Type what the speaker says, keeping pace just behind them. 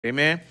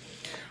Amen.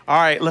 All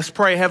right, let's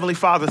pray. Heavenly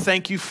Father,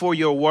 thank you for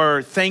your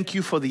word. Thank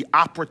you for the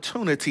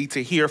opportunity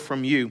to hear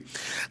from you.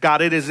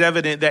 God, it is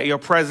evident that your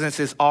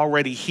presence is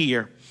already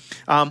here.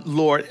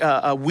 Lord,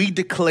 we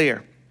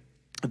declare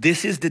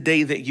this is the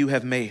day that you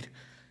have made.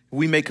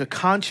 We make a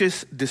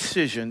conscious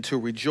decision to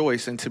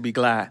rejoice and to be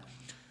glad.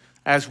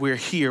 As we're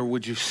here,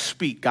 would you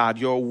speak, God?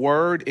 Your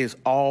word is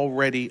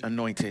already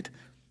anointed.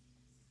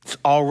 It's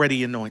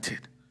already anointed.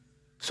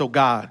 So,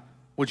 God,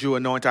 would you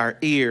anoint our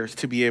ears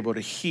to be able to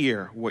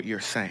hear what you're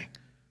saying?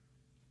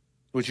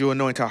 Would you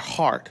anoint our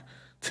heart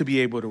to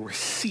be able to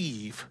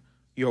receive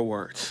your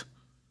words?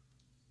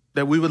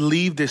 That we would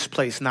leave this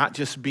place not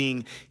just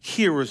being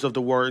hearers of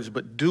the words,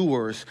 but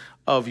doers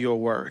of your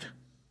word.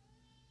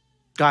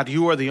 God,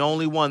 you are the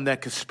only one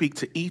that can speak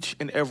to each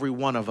and every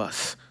one of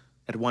us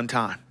at one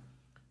time.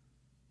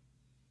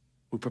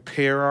 We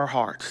prepare our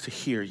hearts to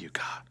hear you,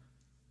 God.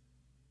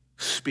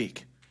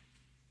 Speak.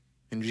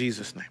 In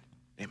Jesus' name,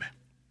 amen.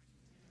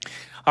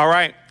 All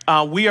right,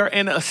 we are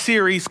in a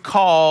series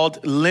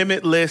called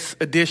Limitless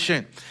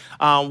Edition.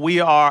 We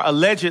are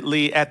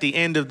allegedly at the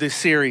end of this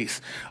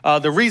series.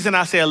 The reason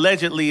I say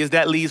allegedly is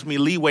that leaves me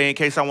leeway in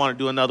case I want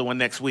to do another one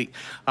next week.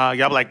 Y'all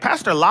be like,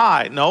 Pastor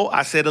lied. No,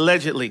 I said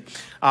allegedly.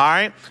 All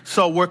right.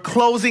 So we're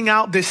closing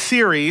out this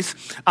series,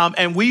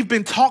 and we've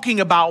been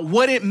talking about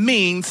what it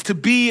means to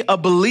be a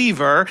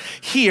believer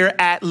here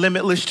at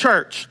Limitless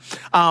Church.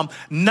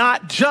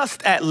 Not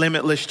just at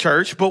Limitless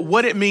Church, but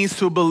what it means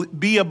to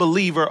be a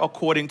believer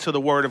according to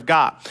the Word of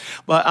God.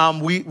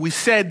 But we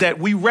said that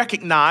we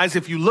recognize,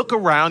 if you look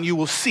around, you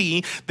will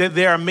see that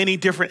there are many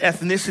different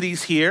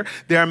ethnicities here.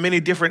 There are many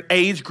different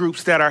age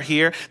groups that are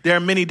here. There are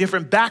many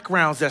different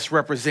backgrounds that's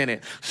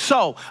represented.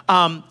 So,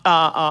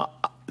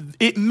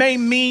 it may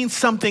mean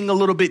something a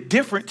little bit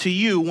different to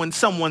you when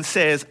someone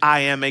says,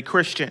 I am a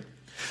Christian.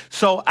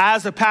 So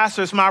as a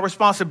pastor, it's my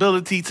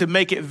responsibility to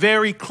make it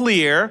very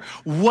clear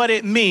what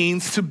it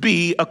means to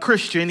be a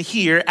Christian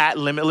here at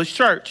Limitless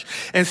Church.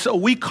 And so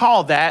we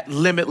call that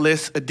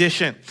Limitless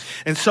Edition.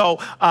 And so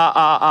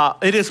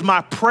it is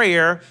my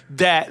prayer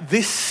that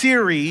this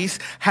series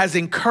has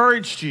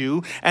encouraged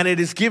you and it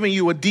has given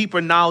you a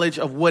deeper knowledge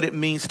of what it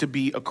means to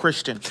be a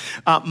Christian.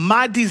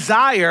 My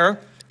desire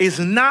is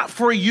not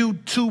for you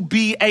to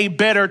be a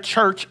better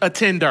church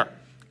attender,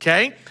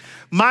 okay?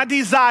 My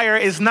desire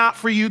is not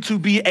for you to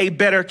be a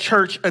better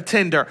church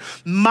attender.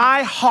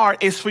 My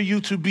heart is for you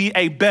to be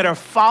a better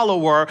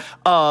follower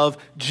of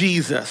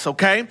Jesus,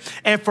 okay?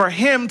 And for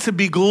him to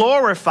be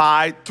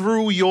glorified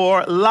through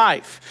your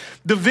life.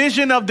 The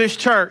vision of this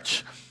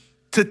church,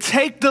 to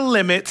take the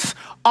limits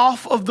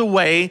off of the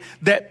way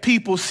that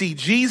people see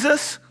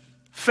Jesus,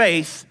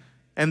 faith,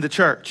 and the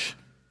church.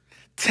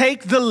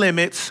 Take the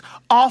limits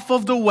off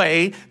of the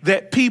way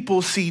that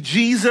people see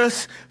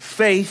Jesus,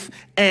 faith,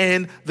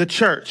 and the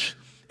church.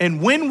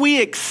 And when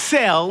we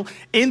excel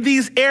in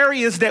these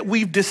areas that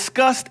we've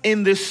discussed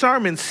in this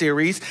sermon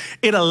series,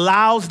 it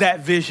allows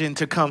that vision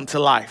to come to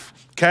life,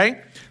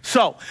 okay?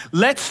 So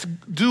let's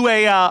do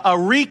a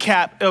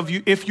recap of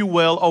you, if you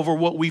will, over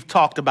what we've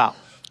talked about,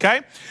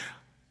 okay?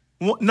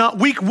 Now,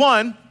 week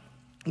one,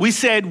 we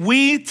said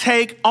we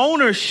take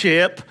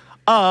ownership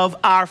of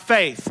our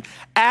faith.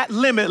 At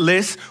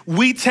Limitless,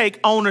 we take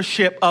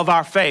ownership of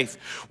our faith.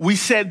 We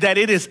said that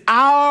it is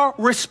our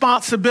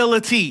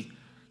responsibility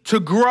to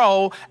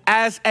grow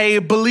as a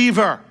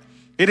believer.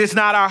 It is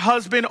not our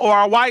husband or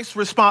our wife's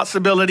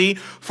responsibility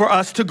for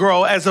us to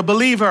grow as a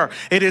believer.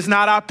 It is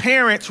not our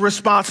parents'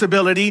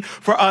 responsibility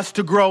for us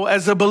to grow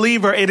as a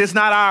believer. It is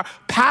not our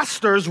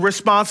pastor's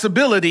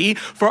responsibility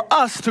for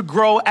us to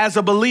grow as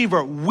a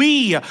believer.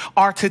 We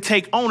are to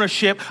take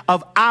ownership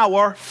of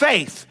our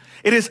faith.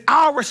 It is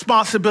our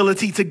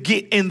responsibility to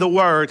get in the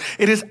word.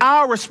 It is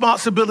our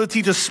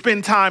responsibility to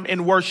spend time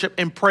in worship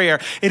and prayer.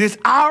 It is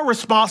our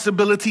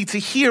responsibility to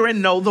hear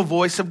and know the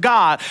voice of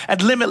God.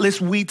 At Limitless,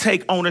 we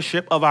take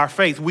ownership of our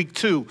faith. Week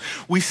two,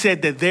 we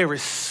said that there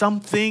is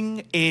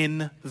something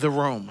in the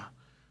room.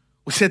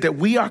 We said that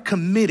we are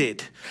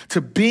committed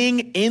to being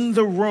in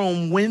the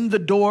room when the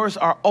doors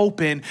are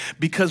open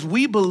because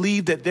we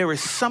believe that there is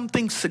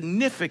something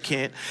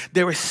significant,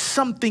 there is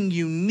something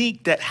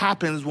unique that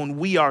happens when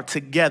we are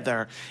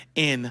together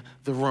in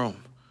the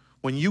room.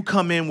 When you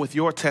come in with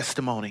your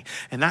testimony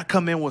and I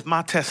come in with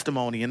my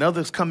testimony and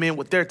others come in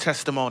with their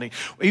testimony,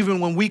 even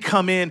when we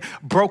come in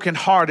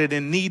brokenhearted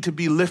and need to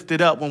be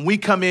lifted up, when we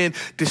come in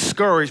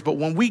discouraged, but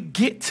when we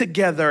get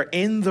together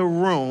in the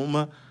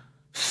room,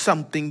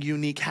 something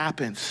unique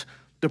happens.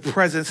 The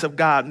presence of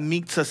God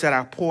meets us at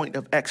our point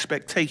of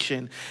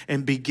expectation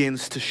and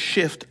begins to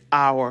shift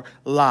our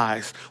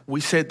lives. We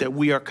said that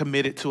we are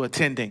committed to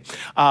attending.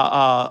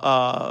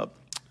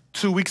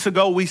 2 weeks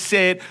ago, we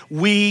said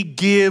we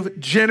give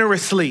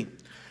generously.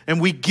 And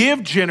we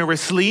give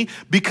generously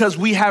because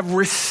we have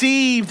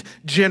received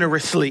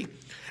generously.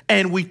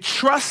 And we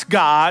trust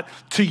God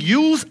to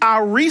use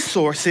our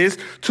resources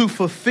to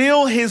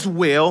fulfill his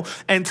will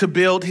and to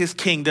build his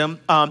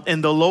kingdom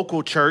in the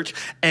local church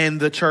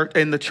and the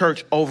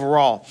church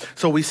overall.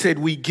 So we said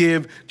we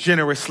give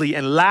generously.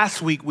 And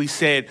last week we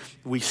said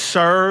we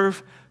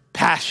serve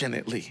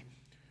passionately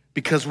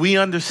because we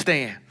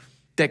understand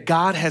that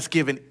God has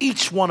given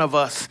each one of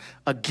us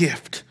a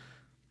gift.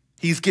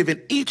 He's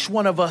given each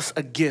one of us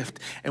a gift,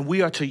 and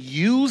we are to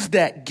use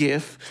that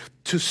gift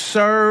to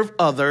serve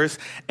others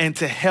and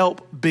to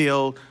help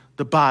build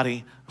the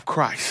body of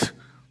Christ.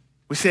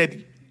 We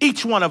said,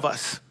 each one of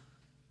us,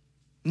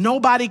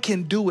 nobody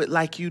can do it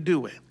like you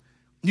do it.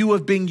 You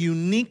have been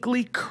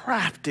uniquely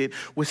crafted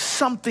with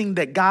something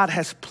that God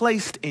has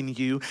placed in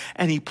you,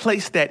 and he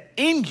placed that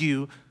in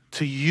you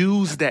to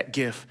use that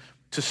gift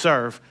to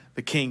serve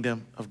the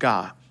kingdom of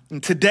God.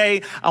 And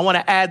today, I want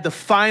to add the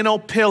final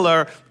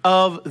pillar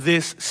of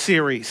this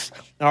series,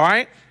 all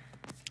right?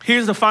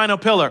 Here's the final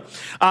pillar.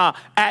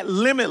 At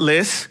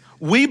Limitless,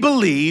 we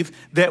believe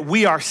that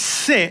we are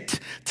sent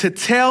to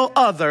tell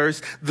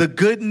others the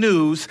good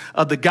news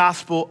of the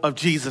gospel of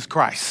Jesus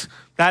Christ.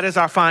 That is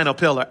our final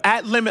pillar.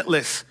 At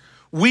Limitless,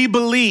 we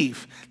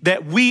believe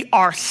that we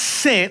are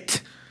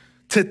sent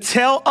to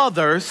tell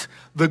others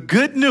the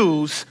good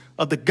news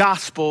of the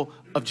gospel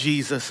of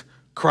Jesus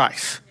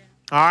Christ.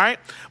 All right?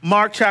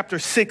 Mark chapter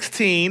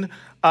 16,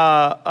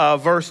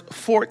 verse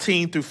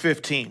 14 through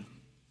 15.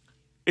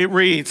 It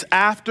reads,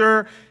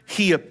 after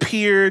he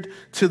appeared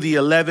to the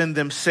 11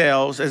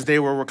 themselves as they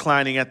were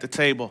reclining at the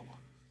table,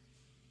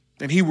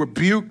 and he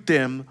rebuked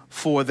them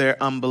for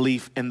their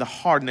unbelief and the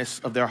hardness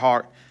of their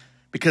heart,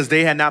 because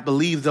they had not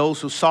believed those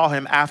who saw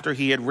him after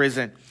he had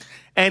risen.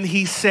 And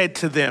he said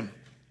to them,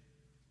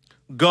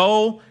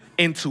 go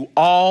into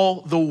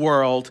all the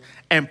world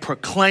and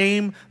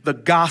proclaim the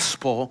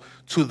gospel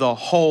to the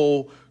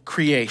whole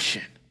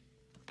creation.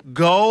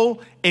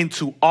 Go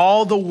into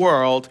all the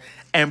world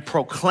and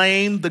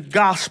proclaim the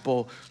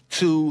gospel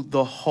to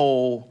the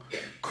whole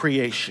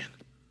creation.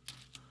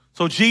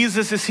 So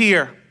Jesus is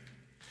here.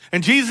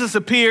 And Jesus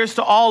appears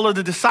to all of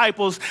the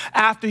disciples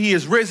after he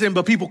is risen,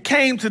 but people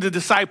came to the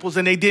disciples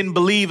and they didn't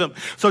believe him.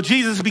 So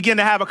Jesus began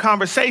to have a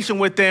conversation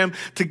with them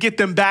to get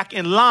them back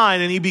in line.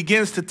 And he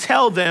begins to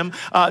tell them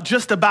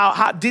just about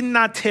how, didn't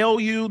I tell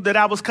you that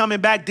I was coming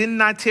back?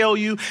 Didn't I tell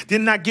you?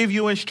 Didn't I give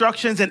you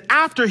instructions? And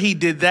after he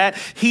did that,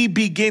 he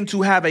began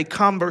to have a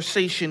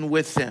conversation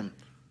with them.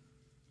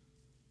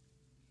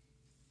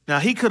 Now,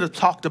 he could have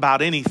talked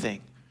about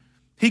anything.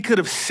 He could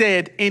have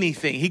said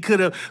anything. He could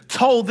have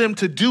told them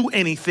to do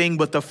anything,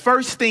 but the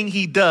first thing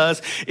he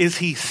does is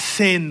he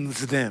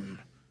sends them.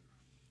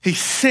 He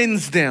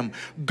sends them.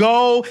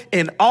 Go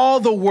in all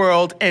the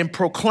world and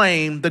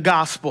proclaim the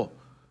gospel.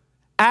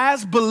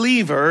 As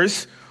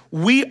believers,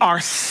 we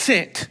are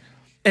sent,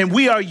 and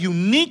we are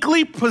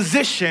uniquely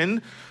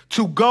positioned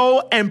to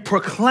go and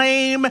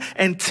proclaim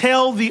and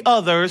tell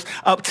others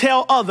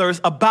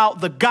about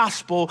the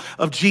gospel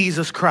of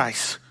Jesus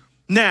Christ.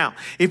 Now,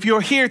 if you're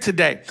here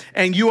today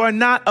and you are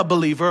not a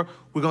believer,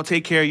 we're going to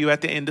take care of you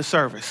at the end of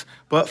service.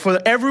 But for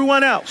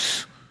everyone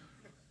else,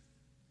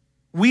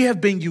 we have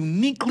been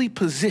uniquely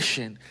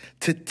positioned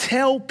to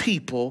tell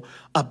people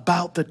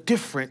about the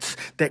difference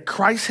that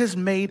Christ has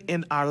made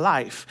in our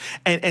life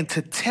and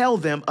to tell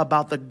them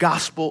about the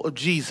gospel of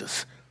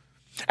Jesus.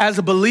 As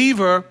a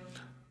believer,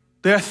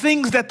 there are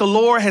things that the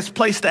Lord has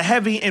placed a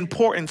heavy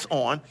importance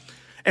on.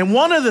 And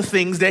one of the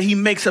things that he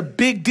makes a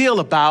big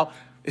deal about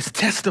is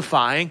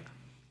testifying,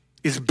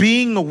 is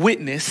being a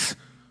witness,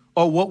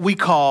 or what we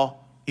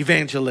call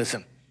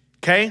evangelism,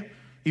 okay?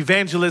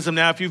 Evangelism.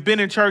 Now, if you've been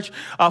in church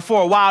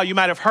for a while, you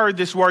might have heard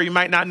this word. You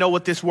might not know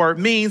what this word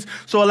means.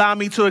 So allow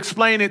me to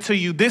explain it to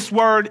you. This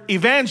word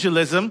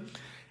evangelism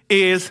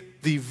is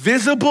the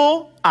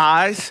visible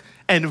eyes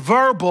and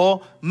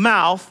verbal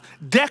mouth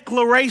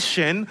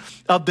declaration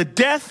of the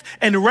death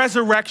and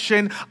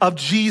resurrection of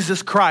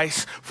Jesus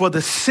Christ for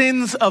the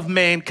sins of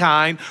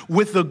mankind,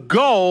 with the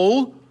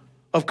goal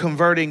of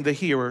converting the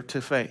hearer to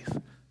faith.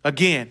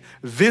 Again,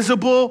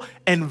 visible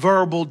and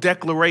verbal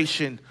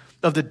declaration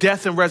of the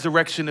death and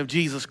resurrection of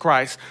Jesus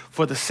Christ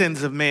for the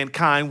sins of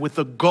mankind, with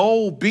the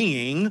goal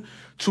being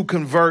to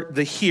convert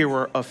the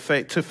hearer of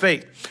faith to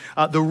faith.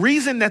 The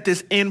reason that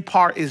this end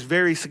part is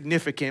very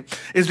significant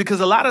is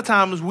because a lot of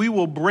times we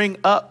will bring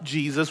up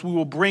Jesus, we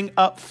will bring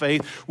up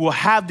faith, we'll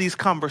have these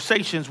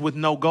conversations with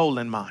no goal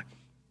in mind.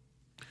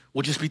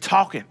 We'll just be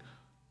talking,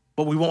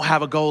 but we won't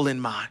have a goal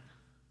in mind.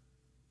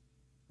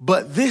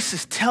 But this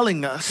is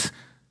telling us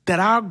that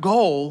our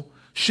goal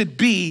should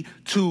be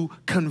to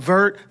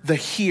convert the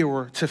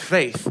hearer to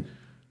faith.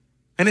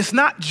 And it's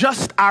not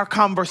just our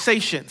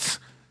conversations.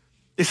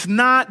 It's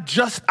not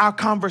just our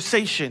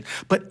conversation,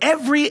 but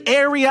every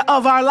area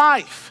of our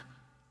life.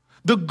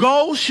 The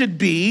goal should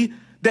be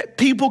that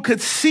people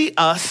could see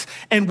us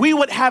and we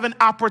would have an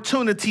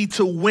opportunity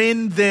to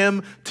win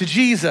them to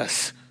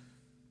Jesus.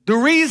 The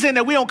reason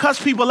that we don't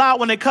cuss people out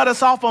when they cut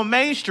us off on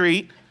Main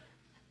Street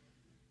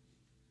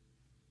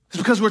is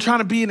because we're trying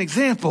to be an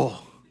example.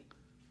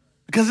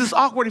 Because it's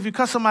awkward if you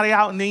cuss somebody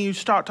out and then you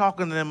start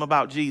talking to them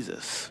about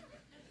Jesus.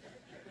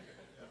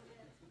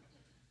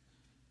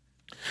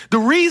 The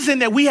reason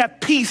that we have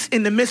peace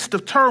in the midst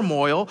of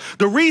turmoil,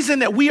 the reason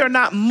that we are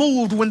not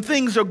moved when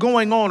things are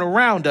going on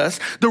around us,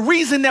 the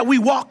reason that we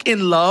walk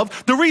in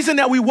love, the reason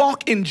that we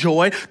walk in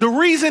joy, the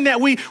reason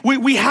that we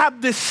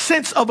have this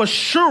sense of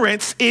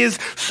assurance is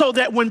so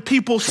that when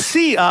people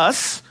see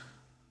us,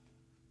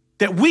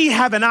 that we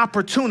have an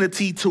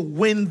opportunity to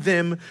win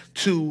them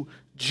to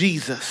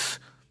Jesus.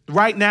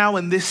 Right now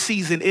in this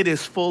season, it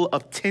is full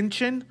of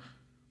tension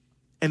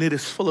and it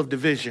is full of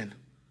division.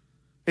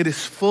 It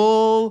is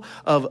full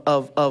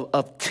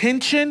of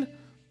tension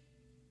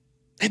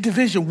and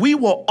division. We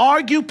will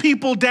argue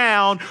people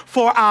down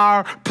for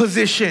our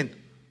position.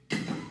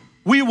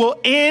 We will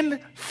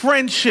end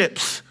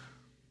friendships.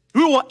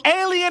 We will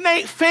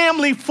alienate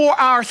family for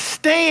our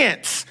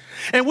stance.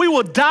 And we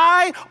will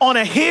die on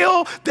a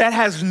hill that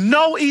has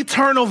no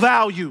eternal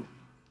value.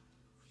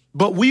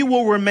 But we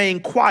will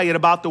remain quiet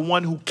about the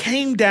one who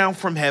came down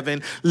from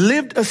heaven,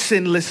 lived a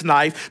sinless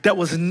life, that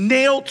was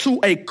nailed to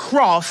a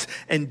cross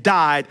and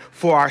died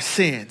for our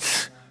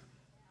sins.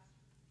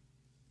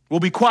 We'll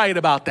be quiet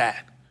about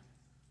that.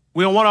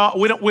 We don't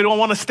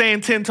want to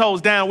stand 10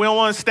 toes down. We don't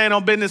want to stand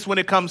on business when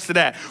it comes to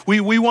that. We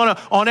want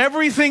to on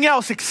everything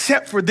else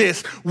except for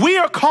this. We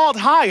are called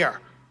higher.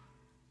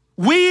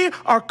 We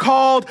are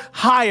called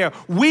higher.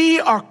 We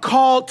are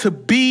called to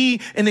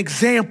be an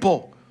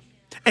example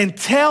and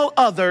tell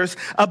others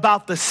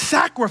about the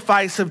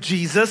sacrifice of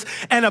Jesus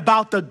and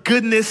about the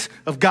goodness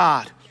of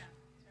God.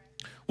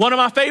 One of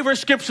my favorite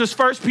scriptures,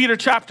 1 Peter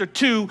chapter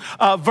 2,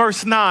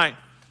 verse 9.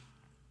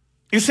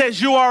 It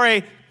says, you are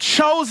a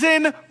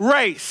chosen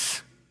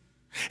race.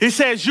 It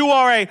says you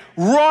are a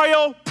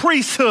royal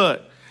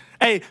priesthood,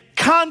 a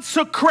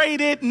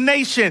consecrated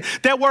nation.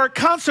 That word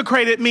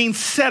consecrated means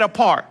set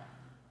apart.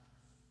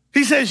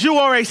 He says you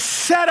are a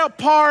set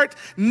apart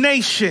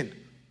nation,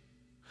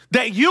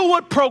 that you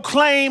would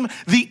proclaim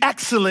the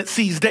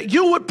excellencies, that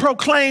you would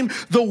proclaim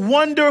the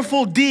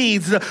wonderful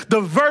deeds, the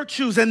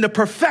virtues and the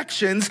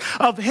perfections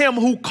of him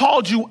who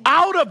called you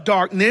out of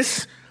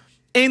darkness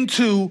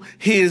into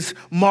his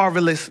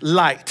marvelous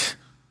light.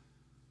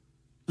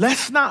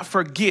 Let's not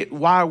forget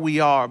why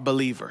we are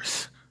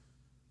believers.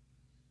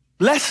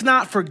 Let's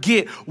not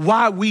forget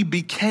why we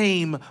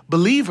became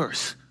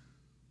believers.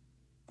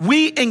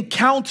 We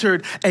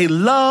encountered a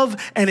love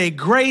and a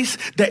grace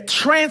that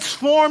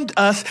transformed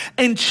us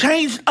and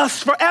changed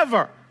us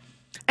forever.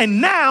 And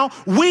now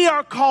we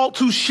are called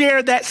to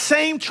share that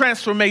same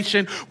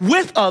transformation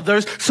with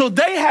others so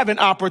they have an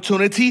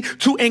opportunity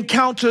to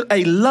encounter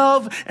a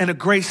love and a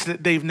grace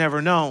that they've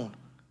never known.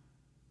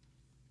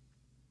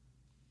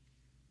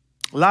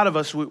 A lot of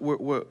us,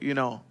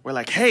 we're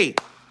like, hey,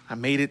 I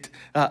made it.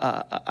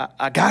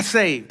 I got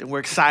saved, and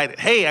we're excited.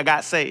 Hey, I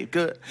got saved.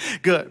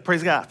 Good.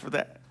 Praise God for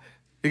that.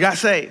 You got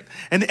saved.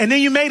 And then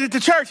you made it to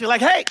church. You're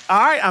like, hey, all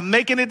right, I'm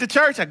making it to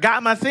church. I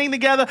got my thing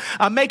together.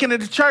 I'm making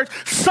it to church.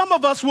 Some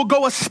of us will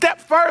go a step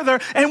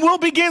further and we'll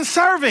begin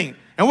serving.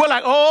 And we're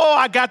like, oh,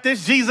 I got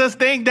this Jesus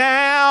thing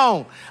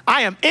down.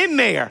 I am in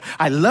there.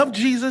 I love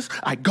Jesus.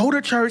 I go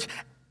to church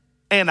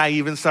and I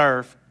even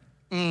serve.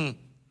 And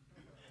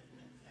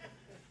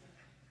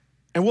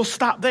we'll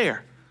stop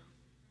there.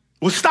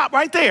 We'll stop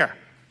right there.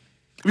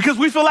 Because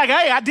we feel like,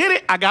 hey, I did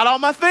it. I got all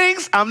my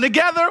things. I'm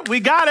together.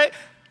 We got it.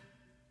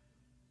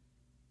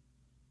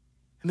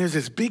 And there's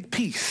this big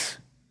piece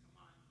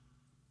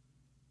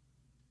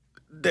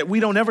that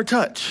we don't ever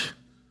touch,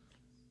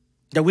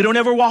 that we don't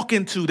ever walk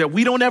into, that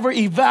we don't ever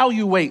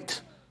evaluate.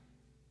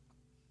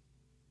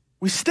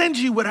 We're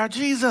stingy with our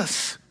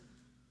Jesus.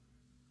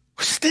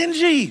 We're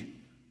stingy.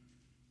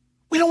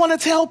 We don't want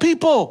to tell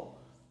people.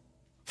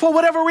 For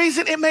whatever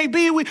reason it may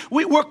be,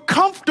 we're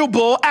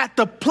comfortable at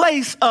the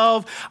place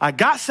of, I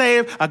got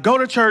saved, I go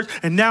to church,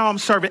 and now I'm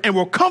serving. And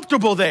we're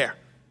comfortable there.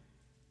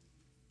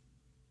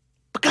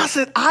 But God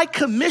said, I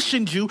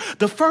commissioned you.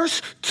 The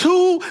first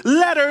 2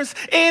 letters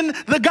in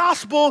the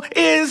gospel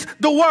is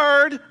the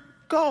word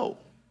go.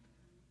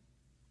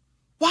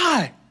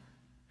 Why?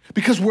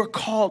 Because we're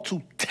called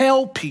to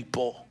tell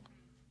people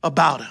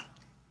about him.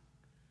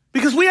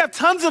 Because we have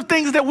tons of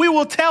things that we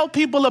will tell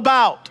people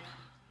about.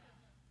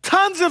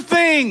 Tons of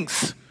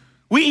things.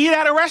 We eat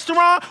at a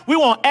restaurant. We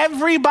want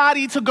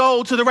everybody to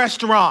go to the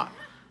restaurant.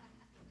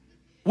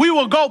 We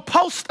will go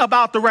post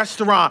about the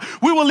restaurant.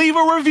 We will leave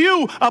a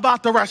review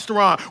about the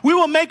restaurant. We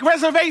will make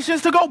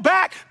reservations to go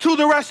back to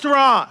the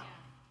restaurant.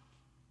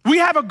 We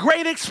have a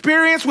great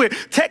experience with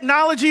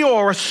technology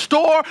or a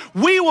store.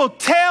 We will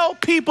tell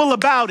people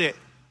about it.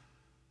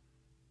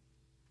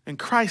 And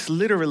Christ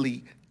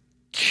literally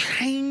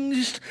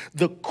changed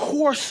the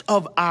course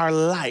of our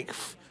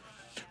life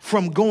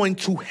from going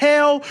to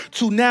hell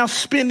to now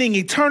spending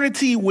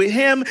eternity with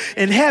him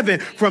in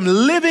heaven, from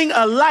living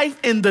a life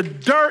in the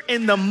dirt,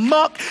 in the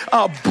muck,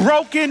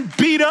 broken,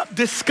 beat up,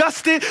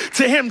 disgusted,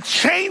 to him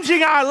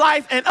changing our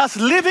life and us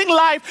living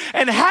life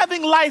and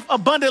having life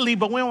abundantly.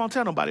 But we don't want to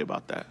tell nobody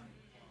about that.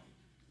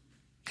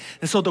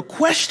 And so the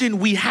question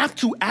we have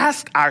to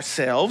ask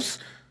ourselves,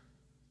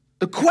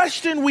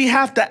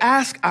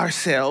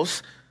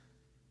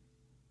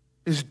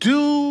 is,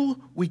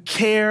 do we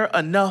care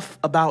enough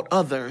about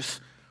others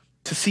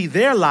to see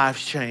their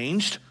lives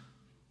changed?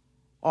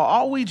 Or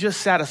are we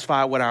just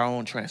satisfied with our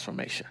own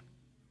transformation?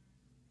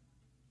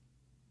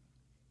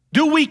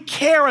 Do we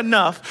care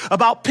enough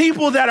about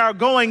people that are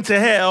going to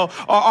hell,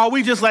 or are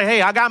we just like,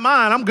 hey, I got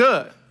mine, I'm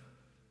good?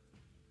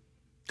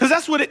 Because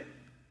that's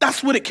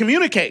what it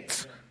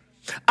communicates.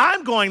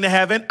 I'm going to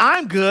heaven,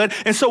 I'm good.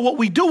 And so what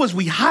we do is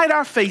we hide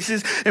our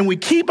faces and we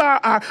keep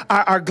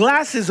our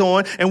glasses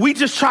on, and we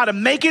just try to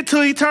make it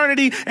to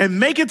eternity and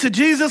make it to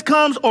Jesus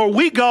comes, or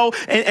we go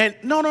and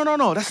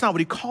no. That's not what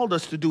he called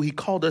us to do. He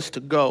called us to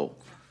go.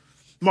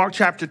 Mark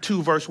chapter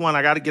 2, verse 1,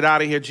 I got to get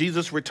out of here.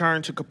 Jesus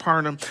returned to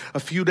Capernaum. A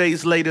few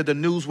days later, the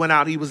news went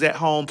out he was at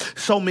home.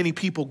 So many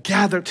people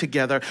gathered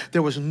together.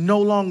 There was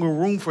no longer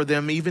room for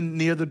them, even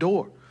near the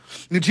door.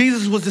 And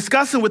Jesus was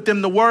discussing with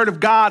them the word of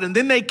God, and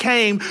then they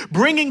came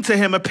bringing to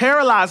him a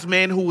paralyzed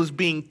man who was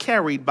being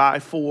carried by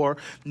four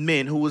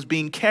men,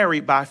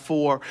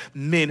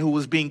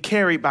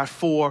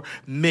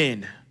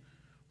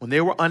 When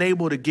they were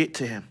unable to get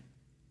to him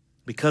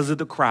because of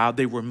the crowd,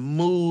 they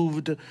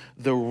removed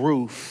the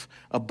roof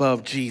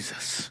above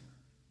Jesus.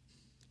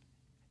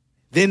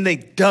 Then they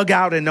dug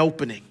out an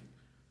opening,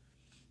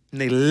 and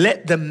they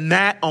let the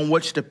mat on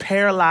which the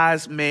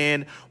paralyzed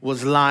man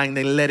was lying,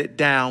 they let it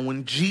down.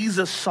 When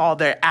Jesus saw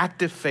their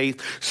active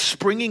faith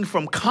springing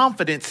from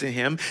confidence in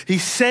him, he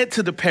said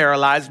to the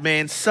paralyzed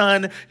man,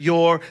 "Son,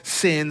 your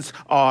sins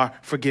are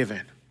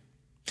forgiven."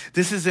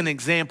 This is an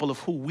example of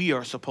who we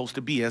are supposed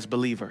to be as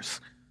believers.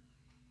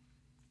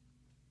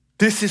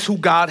 This is who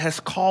God has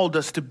called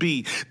us to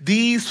be.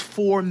 These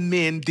four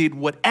men did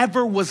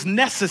whatever was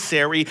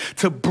necessary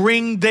to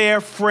bring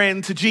their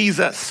friend to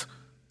Jesus.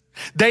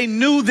 They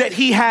knew that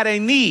he had a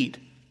need,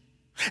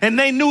 and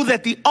they knew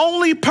that the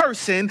only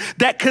person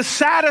that could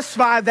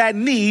satisfy that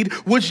need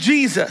was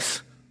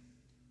Jesus.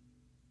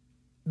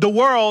 The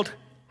world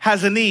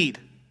has a need.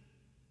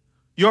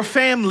 Your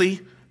family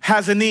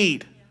has a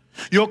need.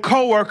 Your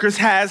coworkers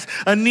has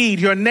a need.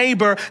 Your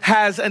neighbor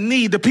has a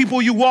need. The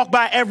people you walk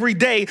by every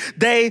day,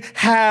 they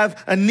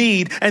have a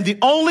need. And the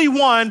only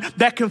one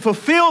that can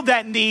fulfill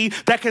that need,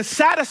 that can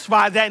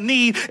satisfy that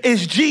need,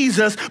 is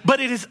Jesus.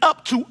 But it is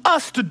up to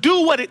us to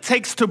do what it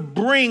takes to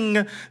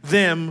bring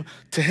them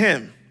to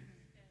him.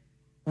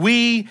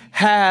 We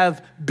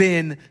have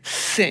been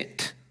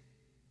sent.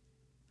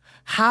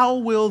 How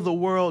will the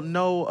world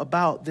know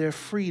about their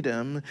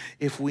freedom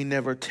if we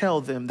never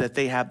tell them that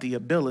they have the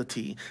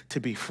ability to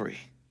be free?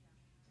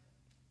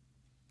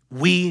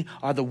 We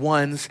are the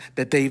ones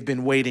that they've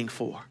been waiting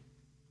for.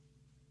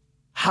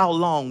 How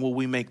long will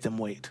we make them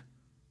wait?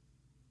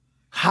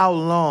 How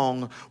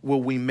long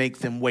will we make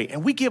them wait?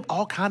 And we give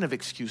all kinds of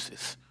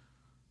excuses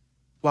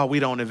while we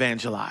don't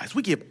evangelize.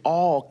 We give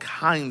all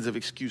kinds of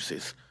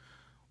excuses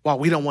while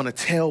we don't want to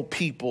tell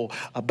people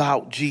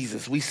about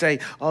Jesus. We say,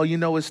 oh,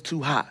 it's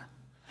too hot.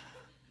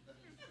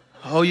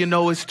 Oh,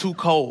 it's too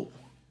cold.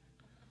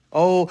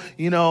 Oh,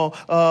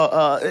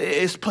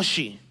 it's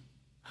pushy.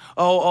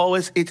 Oh,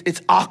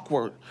 it's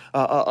awkward.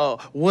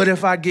 What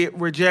if I get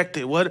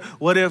rejected?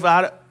 What if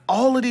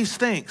all of these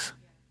things.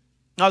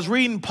 I was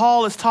reading,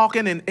 Paul is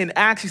talking in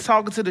Acts. He's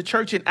talking to the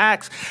church in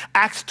Acts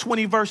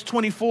 20, verse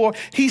 24.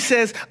 He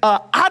says,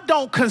 I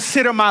don't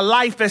consider my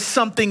life as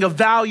something of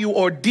value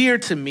or dear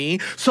to me,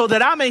 so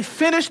that I may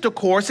finish the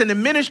course in the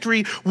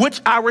ministry which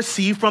I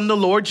received from the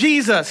Lord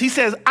Jesus. He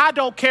says, I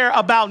don't care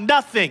about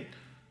nothing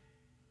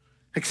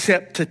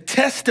except to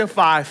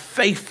testify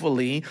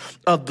faithfully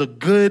of the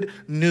good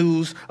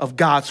news of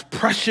God's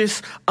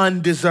precious,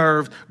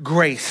 undeserved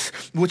grace,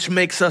 which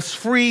makes us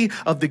free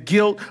of the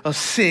guilt of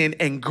sin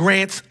and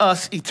grants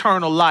us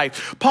eternal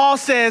life. Paul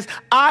says,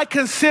 I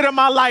consider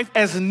my life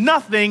as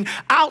nothing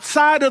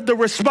outside of the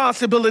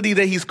responsibility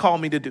that he's called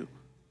me to do.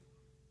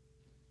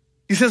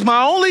 He says,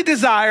 my only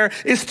desire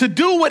is to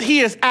do what he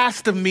has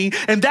asked of me,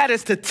 and that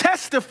is to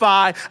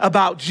testify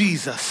about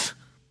Jesus.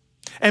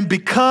 And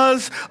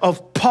because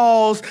of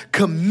Paul's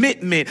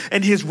commitment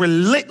and his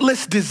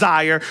relentless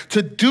desire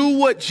to do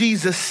what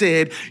Jesus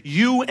said,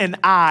 you and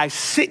I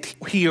sit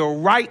here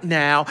right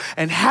now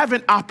and have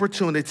an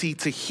opportunity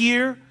to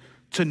hear,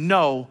 to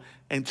know,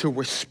 and to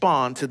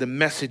respond to the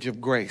message of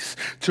grace,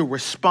 to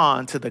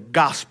respond to the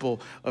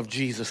gospel of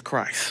Jesus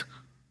Christ.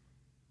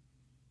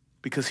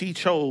 Because he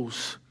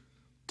chose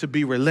to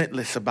be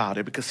relentless about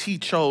it, because he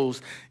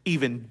chose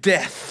even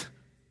death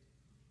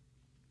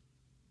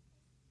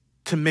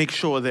to make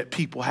sure that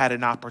people had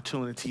an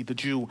opportunity, the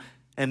Jew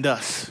and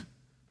us,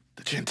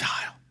 the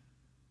Gentile.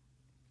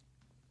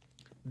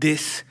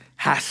 This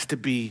has to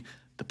be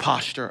the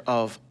posture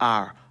of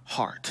our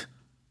heart.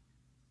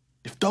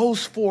 If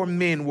those four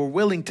men were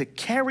willing to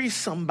carry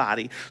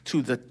somebody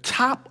to the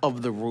top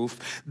of the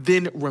roof,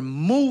 then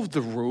remove the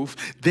roof,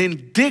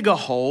 then dig a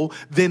hole,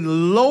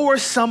 then lower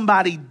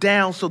somebody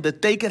down so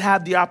that they could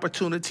have the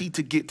opportunity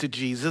to get to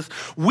Jesus,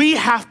 we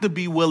have to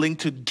be willing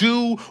to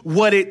do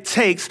what it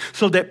takes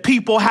so that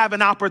people have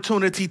an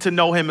opportunity to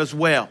know him as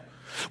well.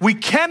 We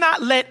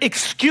cannot let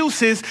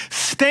excuses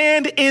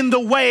stand in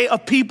the way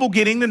of people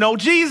getting to know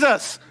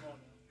Jesus.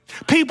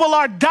 People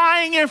are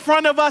dying in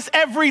front of us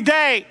every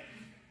day.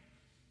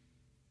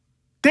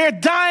 They're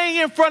dying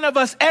in front of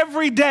us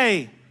every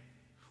day.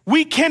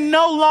 We can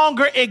no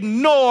longer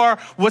ignore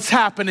what's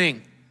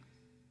happening.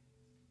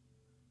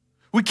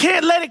 We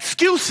can't let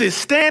excuses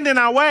stand in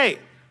our way.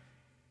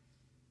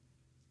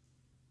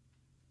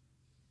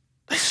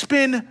 They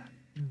spend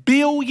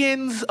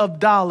billions of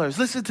dollars.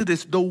 Listen to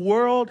this. The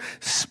world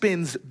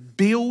spends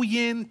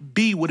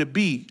B with a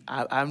B.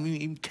 I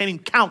mean, can't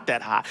even count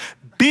that high.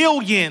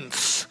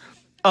 Billions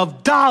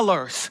of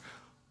dollars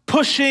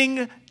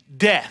pushing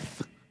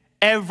death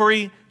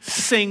every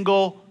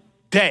single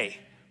day.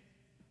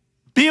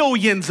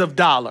 Billions of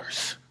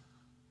dollars.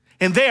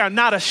 And they are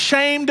not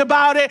ashamed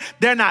about it.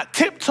 They're not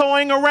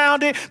tiptoeing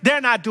around it.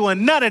 They're not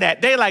doing none of that.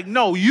 They're like,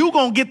 no, you're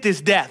going to get this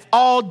death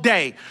all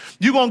day.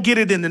 You're going to get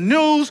it in the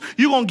news.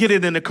 You're going to get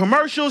it in the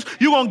commercials.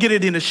 You're going to get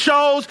it in the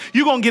shows.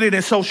 You're going to get it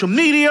in social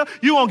media.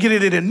 You're going to get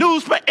it in the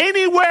news. But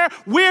anywhere,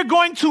 we're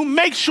going to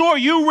make sure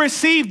you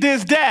receive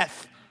this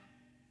death.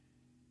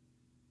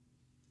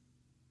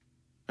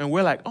 And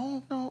we're like,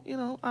 oh,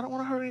 no, I don't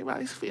want to hurt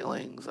anybody's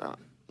feelings.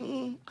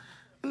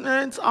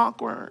 It's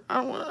awkward.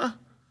 I don't want to.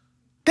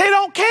 They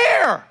don't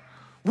care.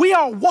 We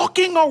are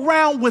walking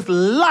around with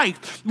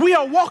life. We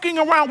are walking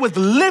around with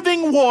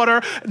living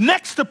water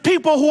next to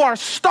people who are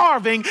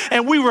starving,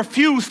 and we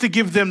refuse to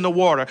give them the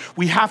water.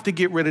 We have to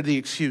get rid of the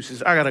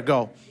excuses. I got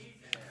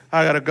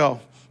to go.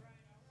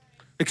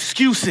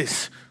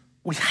 Excuses.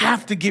 We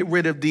have to get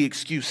rid of the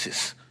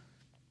excuses.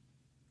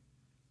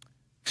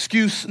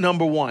 Excuse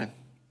number one,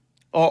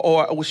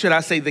 or should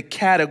I say the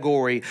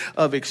category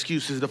of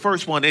excuses. The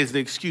first one is the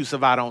excuse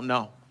of I don't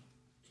know.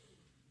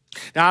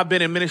 Now, I've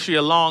been in ministry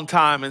a long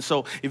time, and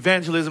so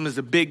evangelism is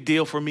a big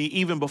deal for me.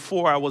 Even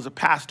before I was a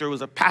pastor, it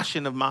was a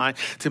passion of mine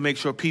to make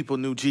sure people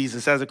knew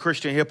Jesus. As a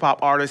Christian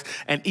hip-hop artist,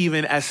 and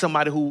even as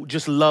somebody who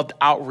just loved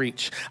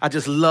outreach, I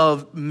just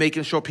loved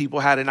making sure people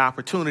had an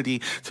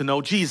opportunity to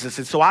know Jesus.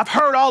 And so I've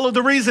heard all of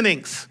the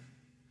reasonings.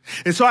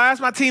 And so I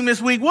asked my team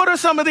this week, what are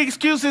some of the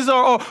excuses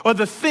or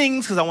the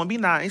things, because I want to be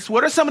nice,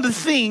 what are some of the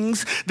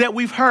things that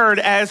we've heard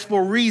as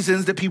for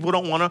reasons that people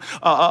don't want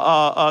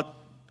to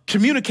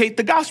communicate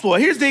the gospel?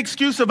 Here's the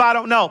excuse of I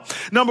don't know.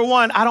 Number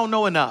one, I don't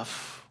know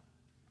enough.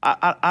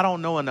 I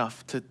don't know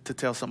enough to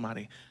tell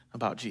somebody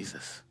about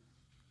Jesus.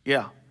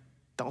 Yeah.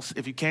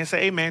 If you can't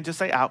say amen, just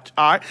say ouch.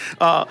 All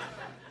right.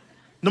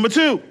 Number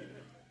two,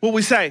 what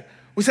we say?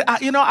 We say,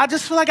 I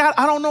just feel like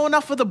I don't know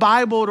enough of the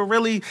Bible to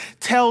really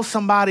tell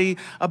somebody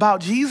about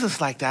Jesus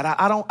like that.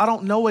 I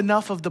don't know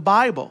enough of the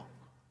Bible.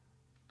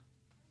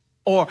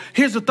 Or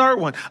here's the third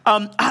one.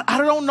 I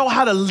don't know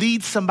how to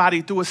lead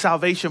somebody through a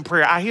salvation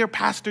prayer. I hear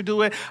pastor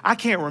do it. I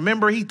can't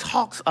remember. He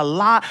talks a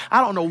lot.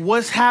 I don't know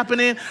what's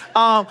happening.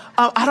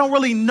 I don't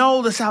really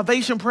know the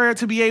salvation prayer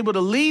to be able to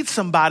lead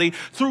somebody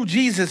through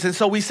Jesus. And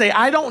so we say,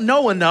 I don't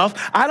know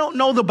enough. I don't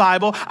know the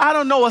Bible. I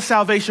don't know a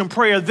salvation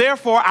prayer.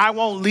 Therefore, I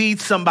won't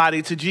lead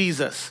somebody to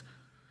Jesus.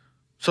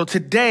 So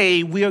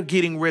today, we are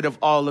getting rid of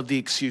all of the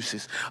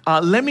excuses.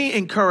 Let me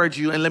encourage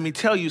you and let me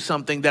tell you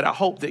something that I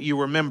hope that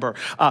you remember.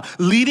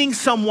 Leading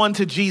someone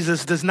to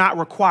Jesus does not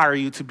require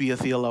you to be a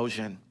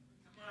theologian.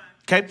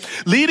 Okay?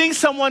 Leading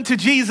someone to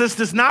Jesus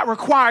does not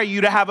require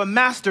you to have a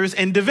master's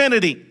in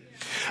divinity.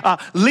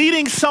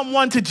 Leading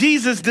someone to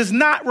Jesus does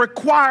not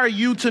require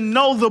you to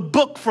know the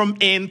book from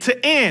end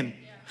to end.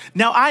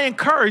 Now, I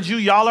encourage you,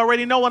 y'all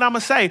already know what I'm going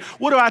to say.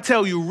 What do I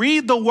tell you?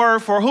 Read the word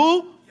for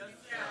who?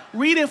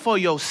 Read it for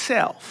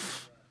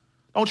yourself.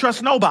 Don't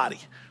trust nobody.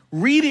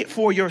 Read it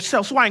for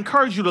yourself. So I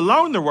encourage you to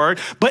learn the word,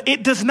 but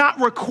it does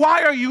not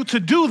require you to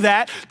do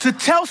that to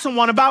tell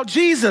someone about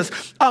Jesus.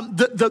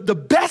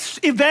 The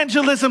best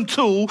evangelism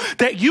tool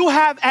that you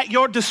have at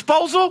your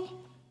disposal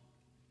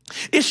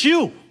is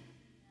you.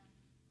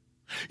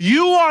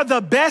 You are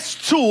the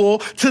best tool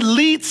to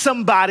lead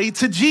somebody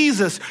to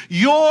Jesus.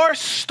 Your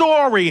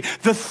story,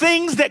 the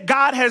things that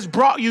God has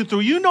brought you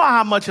through. You know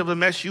how much of a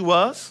mess you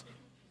was.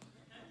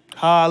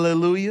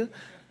 Hallelujah.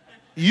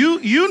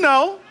 You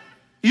know.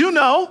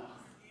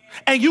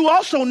 And you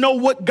also know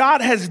what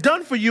God has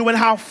done for you and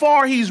how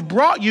far he's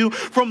brought you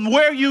from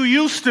where you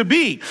used to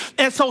be.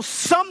 And so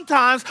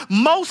sometimes,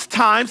 most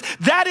times,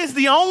 that is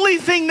the only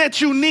thing that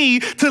you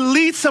need to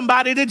lead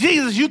somebody to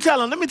Jesus. You tell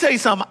them, let me tell you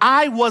something.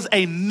 I was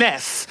a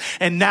mess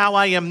and now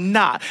I am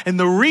not. And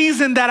the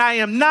reason that I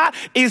am not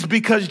is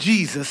because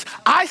Jesus.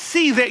 I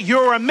see that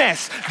you're a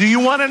mess. Do you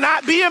want to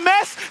not be a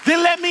mess?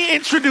 Then let me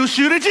introduce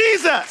you to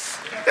Jesus.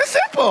 It's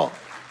simple.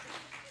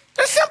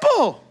 It's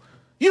simple.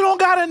 You don't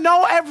got to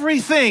know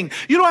everything.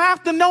 You don't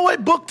have to know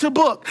it book to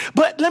book.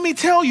 But let me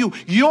tell you,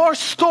 your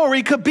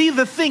story could be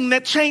the thing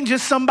that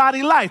changes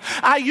somebody's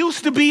life. I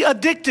used to be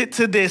addicted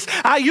to this.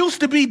 I used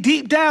to be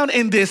deep down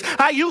in this.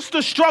 I used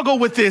to struggle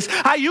with this.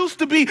 I used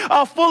to be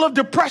full of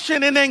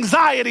depression and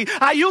anxiety.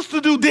 I used to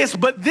do this.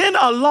 But then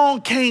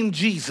along came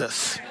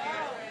Jesus.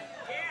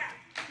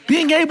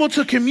 being able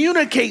to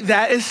communicate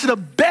that is the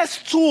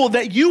best tool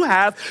that you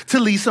have to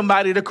lead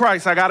somebody to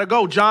Christ. I got to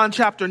go. John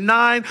chapter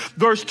 9,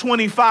 verse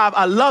 25.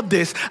 I love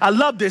this.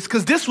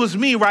 Because this was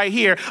me right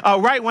here,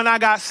 right when I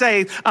got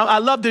saved. I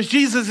love this.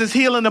 Jesus is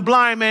healing the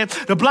blind man.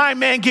 The blind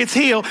man gets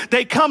healed.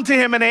 They come to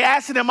him and they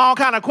asking him all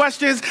kind of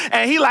questions.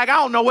 And he like, I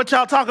don't know what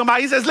y'all talking about.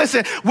 He says,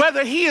 listen,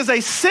 whether he is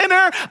a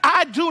sinner,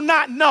 I do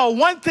not know.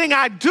 One thing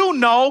I do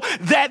know,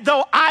 that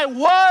though I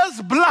was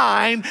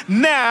blind,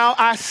 now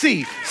I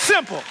see.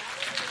 Simple.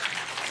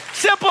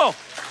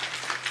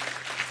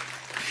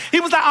 He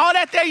was like, all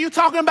that there you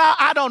talking about,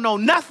 I don't know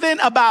nothing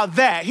about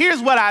that.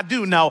 Here's what I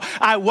do know.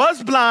 I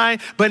was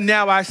blind, but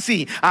now I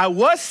see. I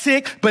was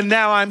sick, but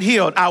now I'm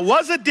healed. I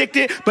was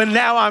addicted, but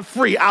now I'm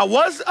free. I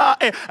was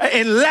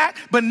in lack,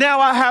 but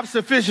now I have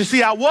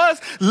sufficiency. I was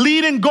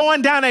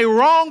going down a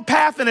wrong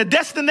path and a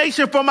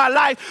destination for my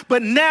life,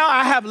 but now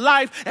I have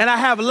life, and I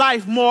have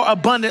life more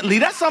abundantly.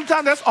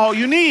 Sometimes that's all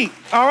you need.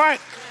 All right.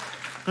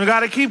 I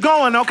got to keep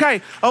going.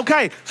 Okay.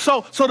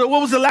 So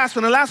what was the last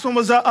one? The last one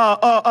was,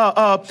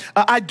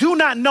 I do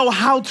not know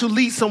how to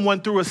lead someone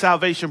through a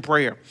salvation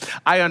prayer.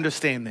 I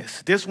understand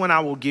this. This one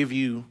I'll give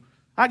you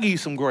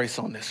some grace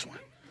on this one.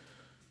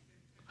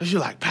 Because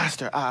you're like,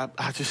 Pastor,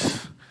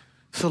 it's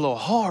a little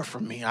hard for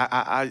me.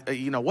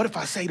 What if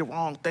I say the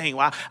wrong thing?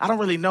 Well, I don't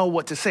really know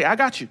what to say. I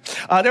got you.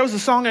 There was a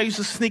song I used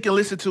to sneak and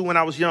listen to when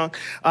I was young.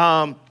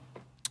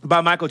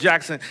 By Michael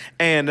Jackson,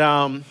 and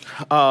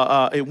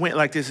it went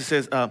like this. It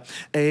says,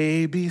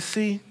 A, B,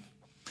 C,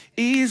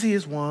 easy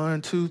as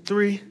 1, 2,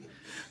 3.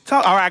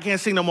 All right, I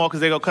can't sing no more because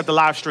they're going to cut the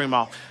live stream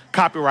off.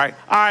 Copyright.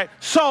 All right,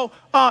 so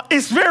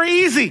it's very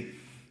easy.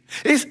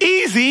 It's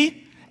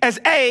easy as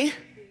A,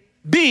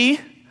 B,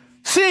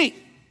 C,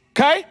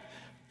 okay?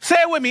 Say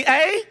it with me,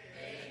 A,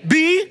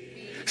 B,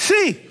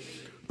 C.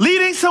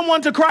 Leading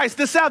someone to Christ,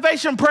 the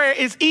salvation prayer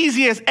is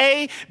easy as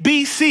A,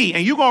 B, C.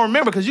 And you're going to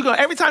remember because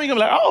every time you're going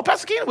to be like, oh,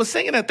 Pastor Keenen was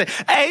singing that thing.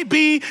 A,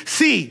 B,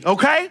 C,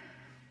 okay?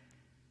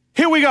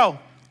 Here we go.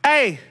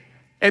 A,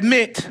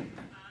 admit.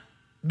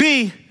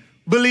 B,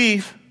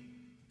 believe.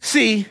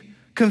 C,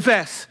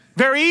 confess.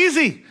 Very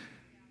easy.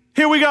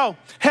 Here we go.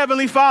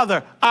 Heavenly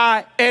Father,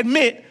 I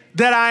admit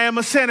that I am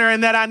a sinner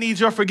and that I need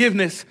your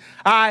forgiveness.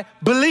 I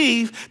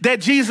believe that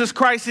Jesus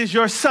Christ is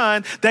your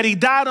son, that he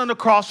died on the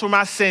cross for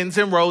my sins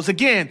and rose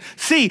again.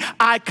 C,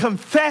 I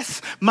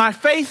confess my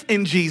faith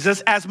in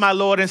Jesus as my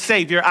Lord and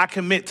Savior. I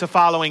commit to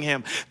following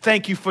him.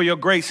 Thank you for your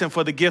grace and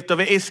for the gift of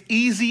it. It's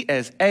easy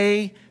as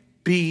A,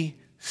 B,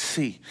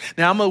 C.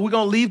 Now, we're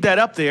going to leave that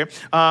up there.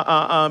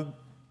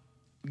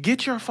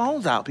 Get your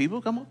phones out,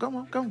 people. Come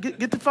on.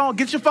 Get the phone.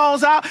 Get your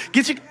phones out.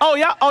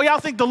 Y'all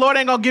think the Lord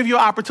ain't going to give you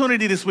an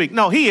opportunity this week.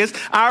 No, he is.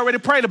 I already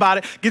prayed about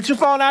it. Get your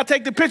phone out,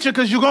 take the picture,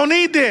 because you're going to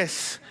need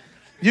this.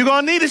 You're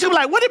going to need this. You'll be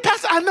like, what did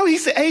Pastor, I know he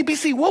said A, B,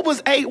 C. What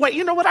was A? Wait,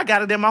 you know what? I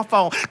got it in my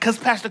phone because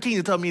Pastor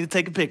Keenen told me to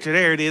take a picture.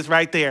 There it is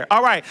right there.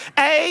 All right.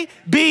 A,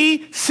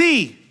 B,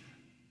 C.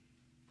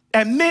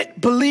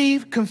 Admit,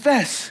 believe,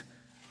 confess.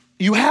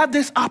 You have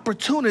this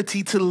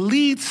opportunity to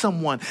lead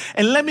someone.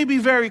 And let me be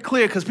very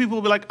clear, because people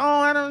will be like, oh,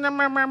 I don't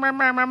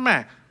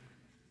know.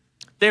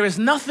 There is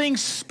nothing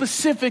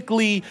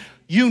specifically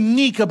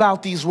unique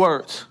about these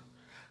words.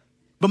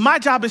 But my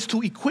job is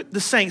to equip the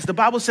saints. The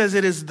Bible says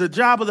it is the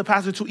job of the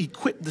pastor to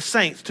equip the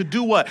saints. To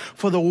do what?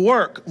 For the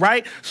work,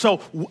 right?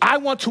 So I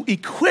want to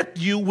equip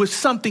you with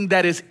something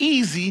that is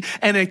easy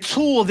and a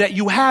tool that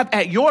you have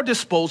at your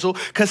disposal,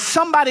 because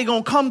somebody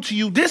going to come to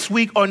you this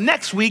week or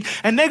next week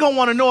and they're going to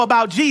want to know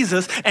about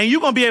Jesus, and you're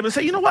going to be able to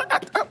say, you know what?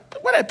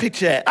 Where that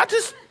picture at?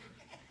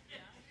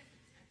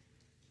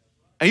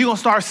 And you're going to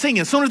start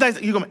singing. As soon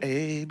as you're going to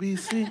A, B,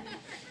 C,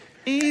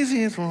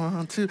 easy as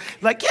 1, 2.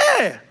 Like,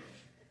 yeah.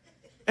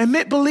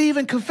 Admit, believe,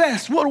 and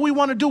confess. What do we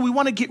want to do? We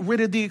want to get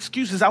rid of the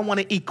excuses. I want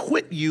to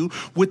equip you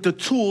with the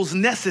tools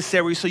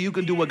necessary so you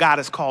can do what God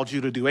has called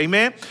you to do.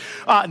 Amen?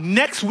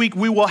 Next week,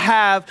 we will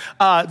have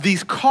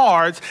these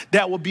cards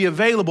that will be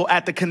available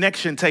at the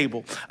connection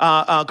table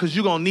because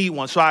you're going to need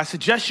one. So I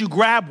suggest you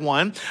grab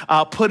one,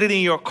 put it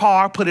in your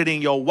car, put it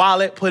in your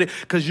wallet,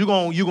 because you're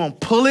going to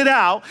pull it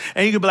out,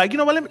 and you can be like, you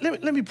know what,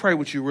 let me pray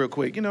with you real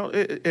quick. You know,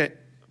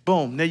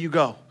 boom, there you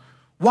go.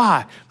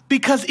 Why?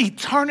 Because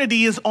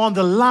eternity is on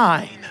the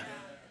line.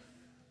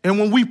 And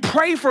when we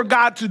pray for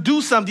God to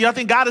do something, I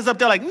think God is up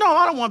there like, no,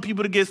 I don't want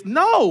people to get,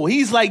 no.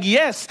 He's like,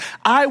 yes,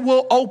 I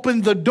will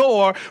open the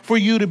door for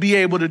you to be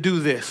able to do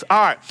this. All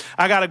right,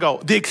 I got to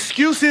go. The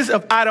excuses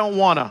of I don't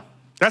want to.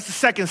 That's the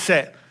second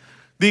set.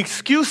 The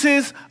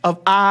excuses of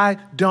I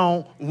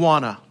don't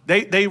want to.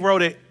 They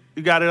wrote it.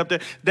 You got it up there.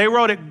 They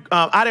wrote it.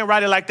 I didn't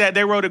write it like that.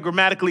 They wrote it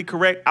grammatically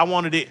correct. I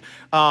wanted it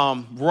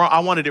wrong.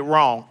 I wanted it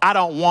wrong. I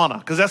don't want to,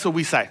 because that's what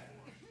we say.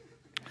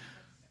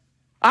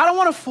 I don't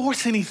want to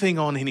force anything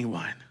on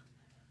anyone.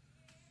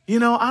 You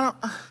know, I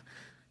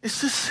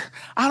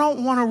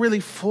don't want to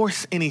really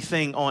force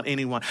anything on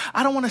anyone.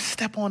 I don't want to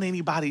step on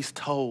anybody's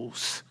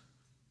toes,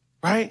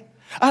 right?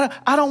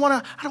 I don't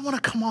want to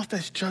come off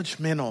as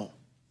judgmental.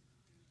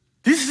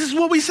 This is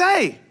what we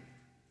say.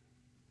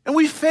 And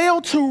we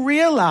fail to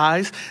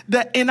realize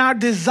that in our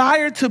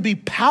desire to be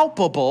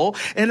palpable,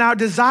 in our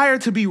desire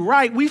to be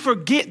right, we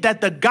forget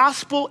that the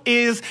gospel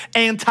is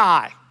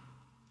anti.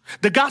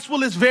 The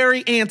gospel is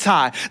very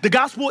anti. The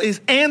gospel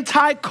is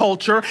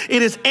anti-culture,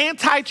 it is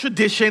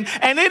anti-tradition,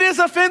 and it is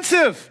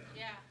offensive.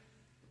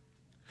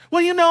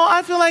 Well,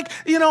 I feel like,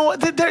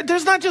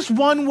 there's not just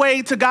one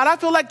way to God. I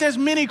feel like there's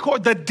many.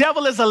 The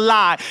devil is a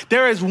lie.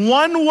 There is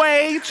one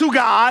way to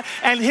God,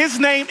 and his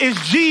name is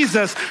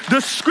Jesus. The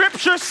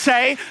scriptures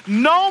say,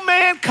 no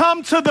man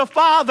come to the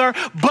Father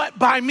but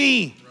by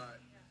me.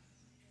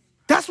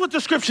 That's what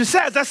the scripture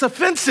says. That's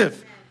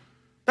offensive.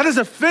 That is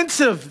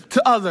offensive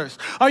to others.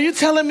 Are you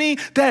telling me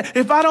that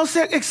if I don't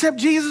accept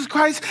Jesus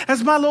Christ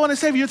as my Lord and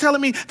Savior, you're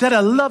telling me that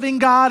a loving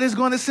God is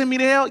going to send me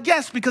to hell?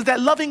 Yes, because that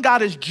loving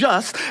God is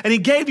just, and he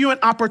gave you an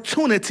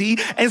opportunity,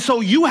 and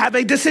so you have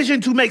a decision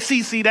to make.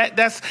 See,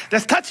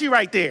 that's touchy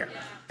right there.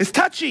 It's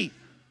touchy.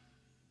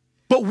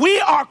 But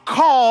we are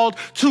called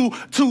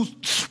to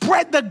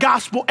spread the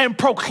gospel and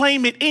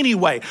proclaim it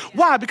anyway.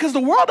 Why? Because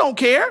the world don't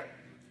care.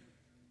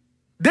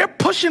 They're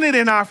pushing it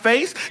in our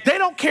face. They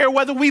don't care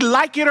whether we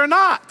like it or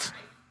not.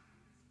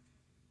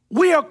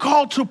 We are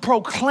called to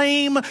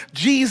proclaim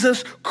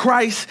Jesus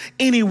Christ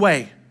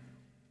anyway.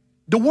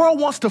 The world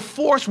wants to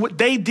force what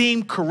they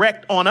deem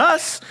correct on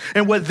us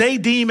and what they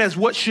deem as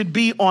what should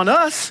be on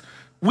us.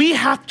 We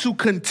have to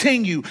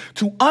continue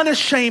to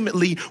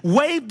unashamedly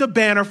wave the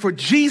banner for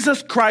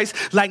Jesus Christ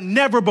like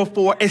never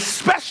before,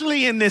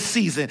 especially in this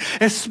season,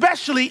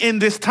 especially in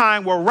this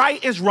time where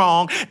right is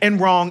wrong and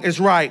wrong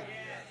is right.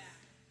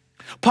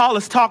 Paul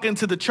is talking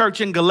to the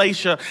church in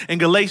Galatia, in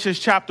Galatians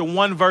chapter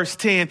 1, verse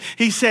 10.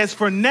 He says,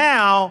 for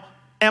now,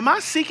 am I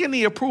seeking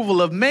the approval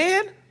of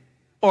man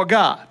or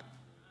God?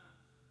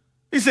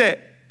 He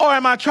said, or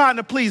am I trying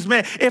to please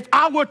man? If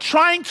I were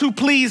trying to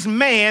please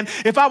man,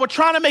 if I were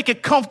trying to make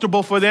it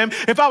comfortable for them,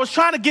 if I was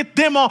trying to get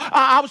them on,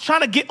 I was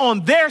trying to get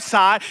on their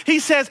side, he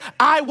says,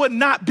 I would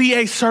not be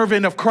a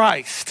servant of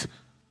Christ.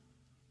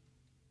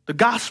 The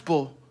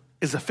gospel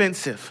is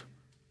offensive.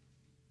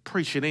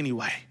 Preach it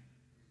anyway.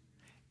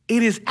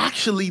 It is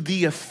actually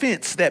the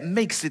offense that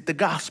makes it the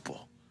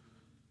gospel.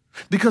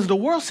 Because the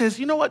world says,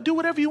 you know what, do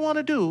whatever you want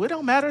to do. It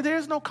don't matter.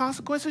 There's no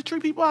consequences.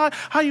 Treat people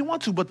how you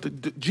want to.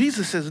 But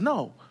Jesus says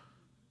no.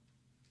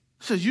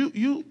 He says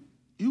you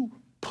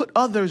put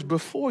others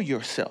before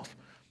yourself.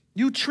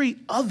 You treat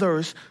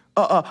others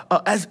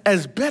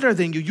as better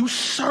than you. You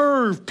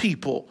serve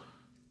people.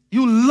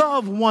 You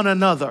love one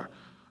another.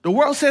 The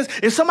world says,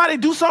 if somebody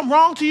do something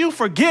wrong to you,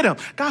 forget them.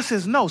 God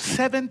says, no,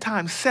 7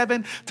 times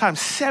 7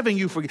 times 7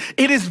 you forget.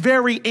 It is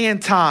very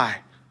anti.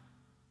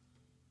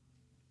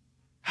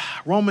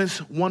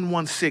 Romans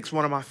 1:16,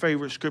 one of my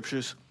favorite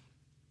scriptures.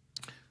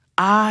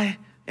 I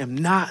am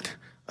not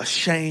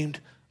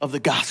ashamed of the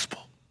gospel,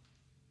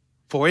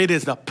 for it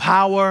is the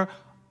power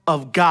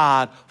of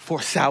God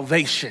for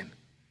salvation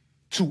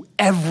to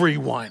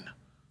everyone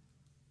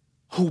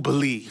who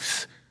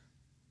believes.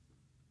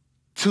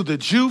 To the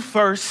Jew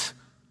first,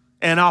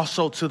 and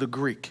also to the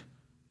Greek.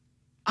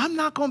 I'm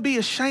not going to be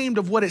ashamed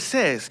of what it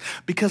says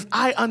because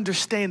I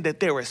understand that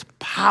there is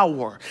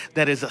power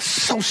that is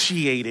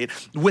associated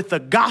with the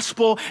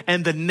gospel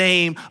and the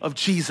name of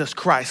Jesus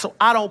Christ. So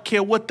I don't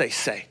care what they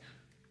say.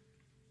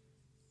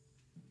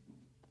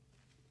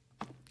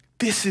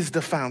 This is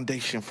the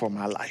foundation for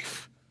my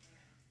life.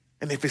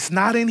 And if it's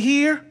not in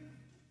here,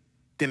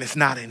 then it's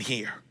not in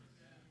here.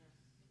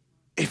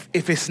 If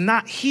it's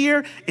not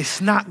here,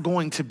 it's not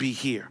going to be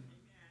here.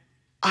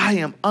 I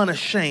am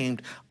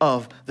unashamed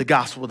of the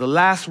gospel. The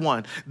last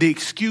one, the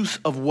excuse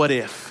of what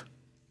if.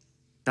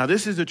 Now,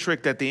 this is a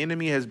trick that the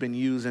enemy has been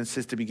using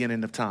since the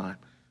beginning of time.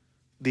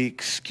 The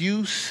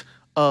excuse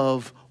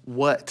of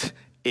what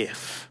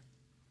if.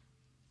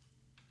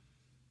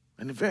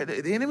 And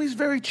the enemy is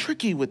very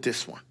tricky with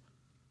this one.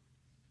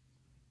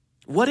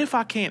 What if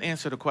I can't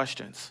answer the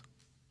questions?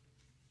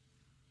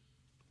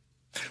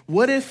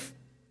 What if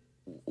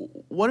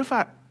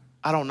I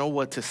don't know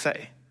what to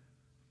say?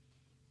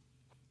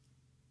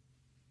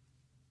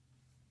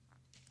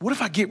 What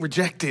if I get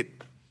rejected?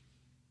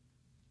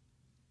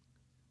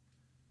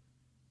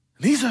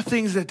 These are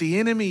things that the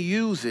enemy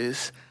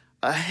uses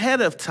ahead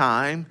of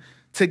time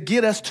to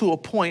get us to a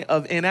point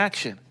of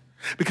inaction.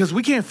 Because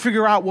we can't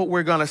figure out what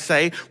we're going to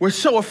say. We're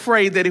so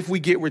afraid that if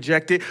we get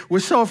rejected, we're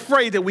so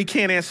afraid that we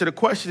can't answer the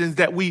questions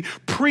that we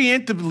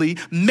preemptively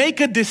make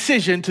a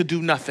decision to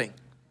do nothing.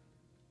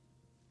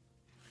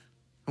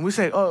 And we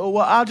say, oh,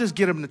 well, I'll just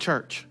get him to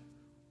church.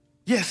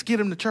 Yes,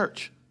 get him to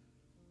church.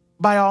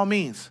 By all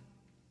means.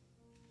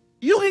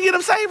 You can get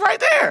them saved right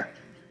there.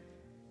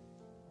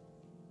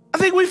 I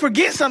think we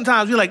forget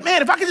sometimes. We're like,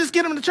 man, if I could just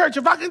get them to church,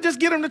 if I could just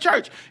get them to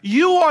church.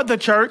 You are the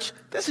church.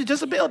 This is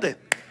just a building.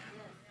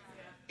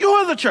 You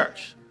are the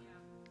church.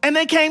 And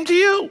they came to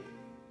you.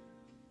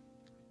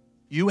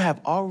 You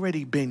have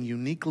already been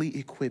uniquely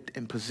equipped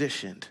and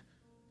positioned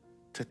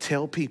to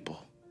tell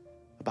people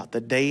about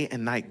the day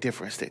and night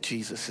difference that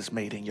Jesus has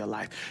made in your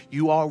life.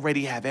 You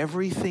already have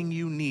everything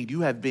you need.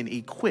 You have been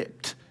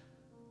equipped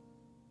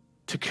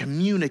to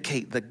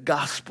communicate the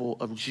gospel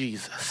of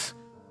Jesus.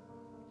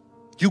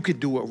 You can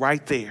do it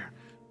right there.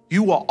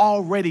 You are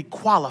already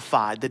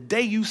qualified. The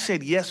day you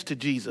said yes to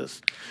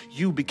Jesus,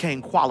 you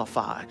became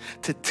qualified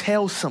to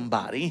tell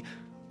somebody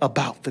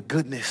about the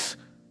goodness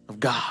of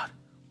God.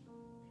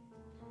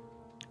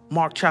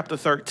 Mark chapter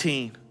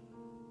 13,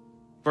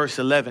 verse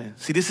 11.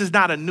 See, this is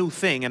not a new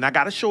thing, and I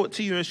got to show it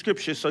to you in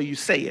scripture so you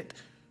say it,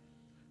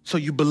 so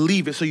you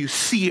believe it, so you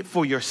see it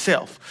for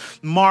yourself.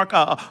 Mark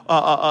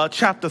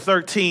chapter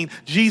 13,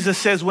 Jesus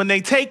says, when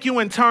they take you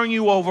and turn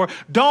you over,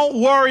 don't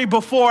worry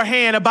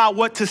beforehand about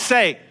what to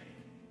say,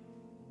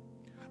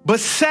 but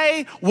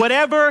say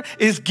whatever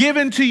is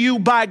given to you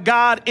by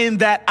God in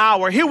that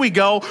hour. Here we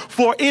go.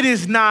 For it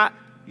is not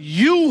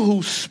you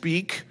who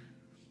speak,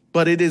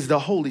 but it is the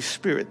Holy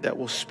Spirit that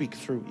will speak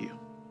through you.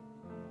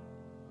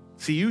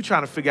 See, you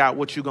trying to figure out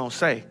what you're going to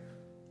say.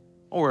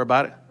 Don't worry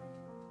about it.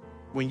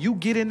 When you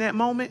get in that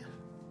moment,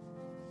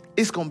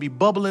 it's going to be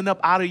bubbling up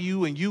out of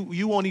you, and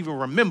you won't even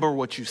remember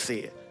what you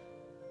said.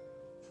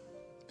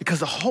 Because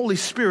the Holy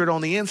Spirit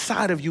on the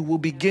inside of you will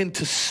begin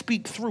to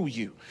speak through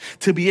you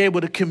to be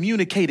able to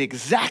communicate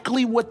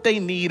exactly what they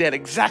need at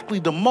exactly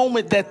the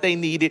moment that they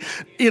need it.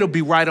 It'll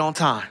be right on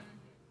time.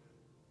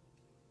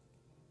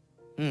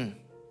 And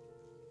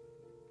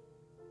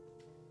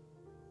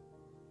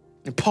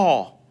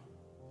Paul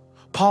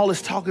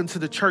is talking to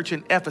the church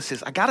in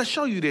Ephesus. I got to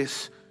show you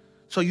this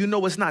so you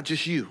know it's not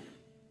just you.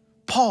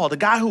 Paul, the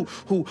guy who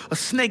a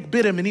snake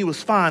bit him and he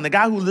was fine, the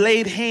guy who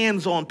laid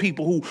hands on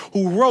people,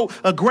 who wrote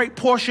a great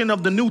portion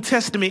of the New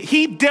Testament,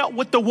 he dealt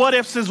with the what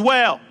ifs as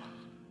well.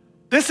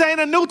 This ain't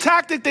a new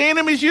tactic the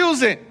enemy's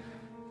using.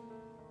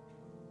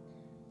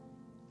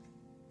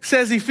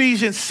 Says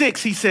Ephesians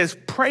 6, he says,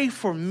 pray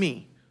for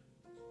me.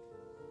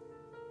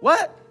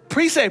 What?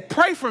 He said,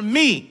 pray for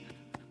me,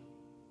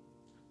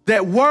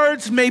 that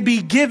words may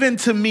be given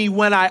to me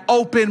when I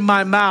open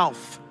my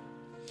mouth,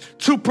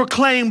 to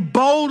proclaim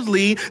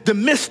boldly the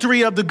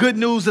mystery of the good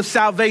news of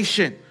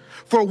salvation,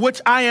 for which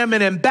I am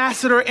an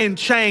ambassador in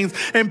chains,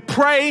 and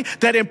pray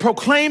that in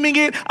proclaiming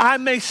it, I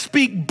may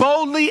speak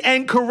boldly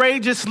and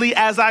courageously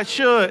as I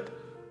should. It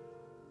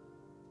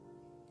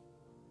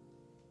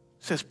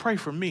says, pray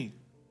for me,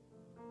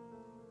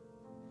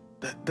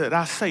 that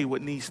I say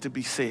what needs to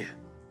be said.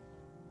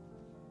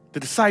 The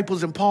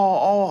disciples and Paul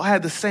all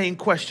had the same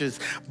questions,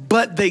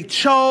 but they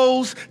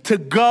chose to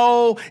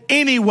go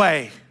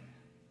anyway.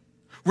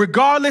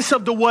 Regardless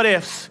of the what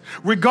ifs,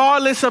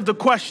 regardless of the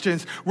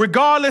questions,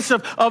 regardless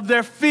of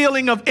their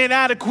feeling of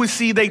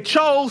inadequacy, they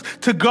chose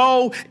to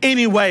go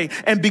anyway.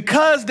 And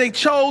because they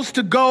chose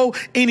to go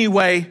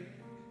anyway,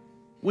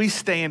 we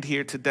stand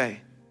here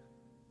today.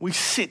 We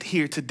sit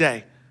here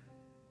today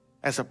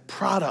as a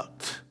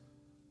product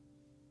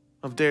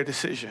of their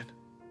decision,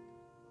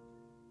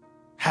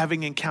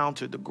 having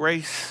encountered the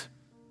grace,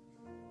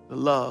 the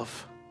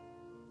love,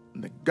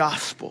 and the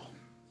gospel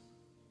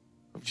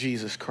of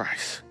Jesus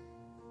Christ.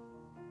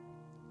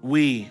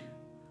 We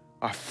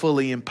are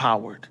fully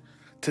empowered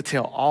to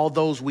tell all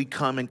those we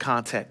come in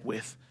contact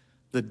with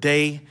the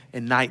day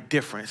and night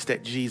difference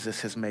that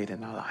Jesus has made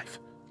in our life.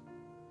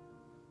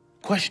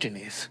 Question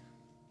is,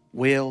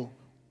 will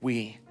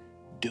we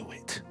do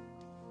it?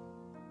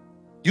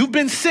 You've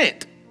been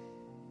sent.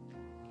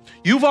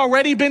 You've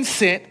already been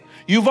sent.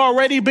 You've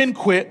already been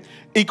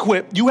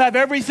equipped. You have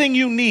everything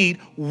you need.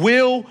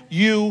 Will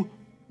you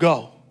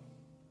go?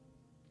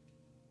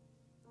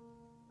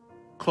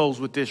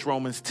 Close with this,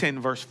 Romans 10,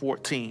 verse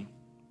 14.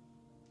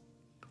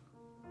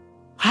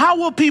 How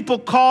will people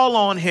call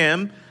on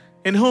him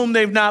in whom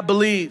they've not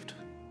believed?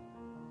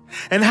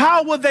 And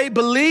how will they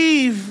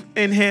believe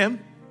in him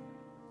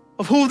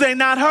of who they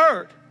not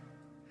heard?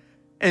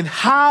 And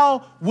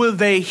how will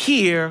they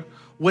hear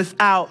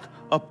without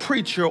a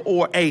preacher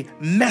or a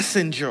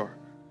messenger?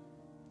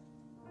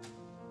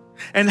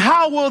 And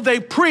how will they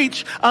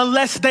preach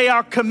unless they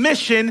are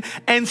commissioned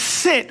and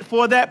sent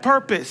for that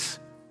purpose?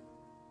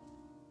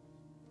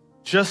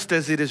 Just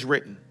as it is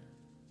written,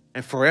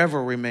 and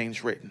forever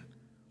remains written,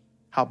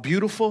 how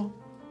beautiful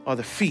are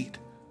the feet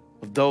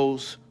of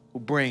those who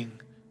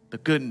bring the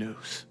good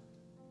news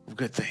of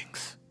good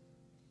things.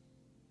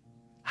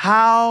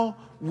 How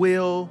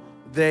will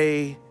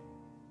they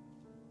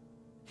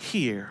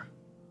hear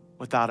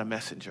without a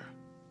messenger?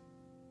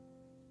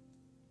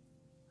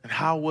 And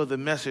how will the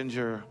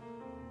messenger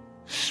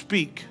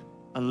speak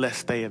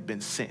unless they have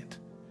been sent?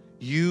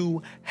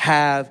 You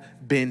have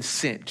been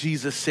sent.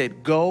 Jesus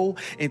said, go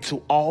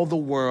into all the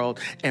world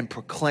and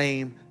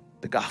proclaim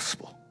the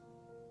gospel.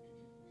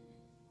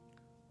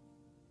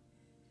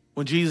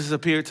 When Jesus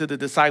appeared to the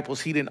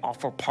disciples, he didn't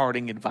offer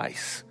parting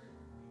advice.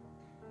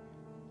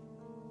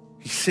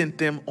 He sent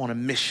them on a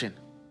mission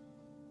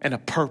and a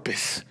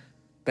purpose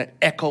that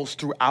echoes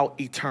throughout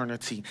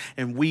eternity.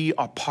 And we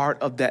are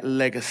part of that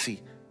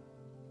legacy.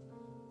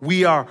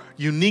 We are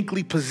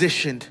uniquely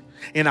positioned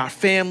in our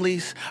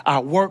families,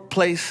 our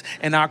workplace,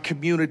 and our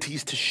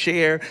communities to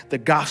share the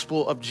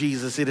gospel of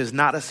Jesus. It is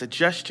not a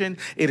suggestion.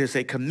 It is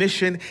a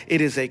commission. It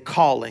is a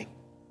calling.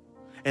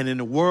 And in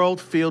a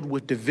world filled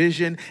with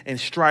division and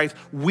strife,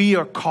 we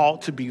are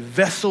called to be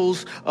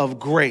vessels of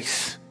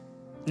grace,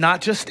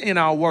 not just in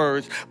our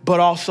words, but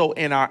also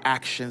in our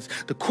actions.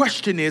 The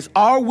question is,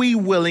 are we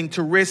willing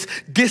to risk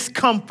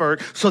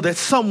discomfort so that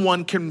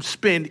someone can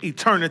spend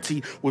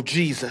eternity with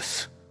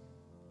Jesus?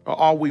 Or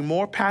are we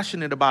more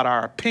passionate about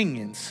our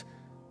opinions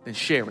than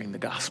sharing the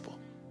gospel?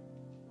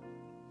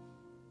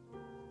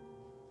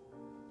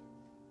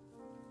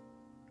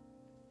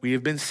 We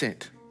have been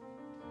sent.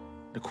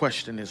 The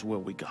question is,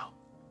 will we go?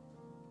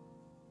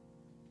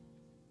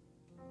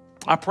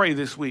 I pray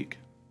this week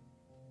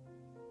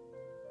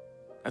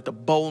that the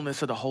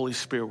boldness of the Holy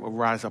Spirit will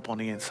rise up on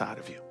the inside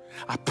of you.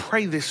 I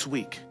pray this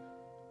week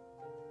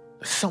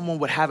that someone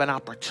would have an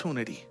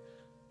opportunity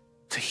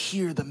to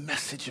hear the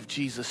message of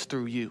Jesus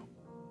through you.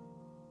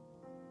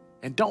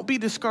 And don't be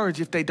discouraged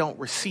if they don't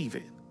receive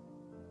it.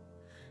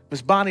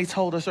 Miss Bonnie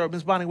told us,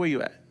 Miss Bonnie, where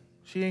you at?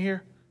 She in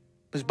here?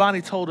 Miss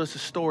Bonnie told us a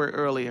story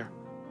earlier.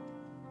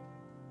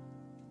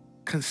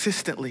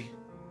 Consistently,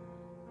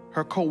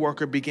 her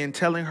coworker began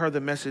telling her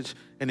the message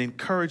and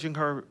encouraging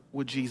her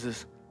with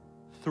Jesus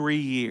 3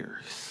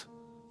 years.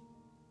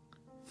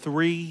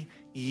 3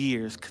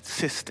 years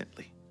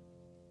consistently.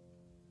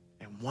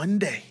 And one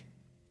day,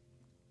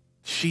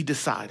 she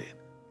decided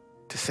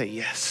to say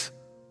yes.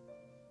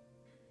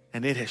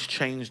 And it has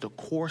changed the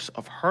course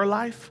of her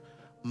life,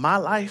 my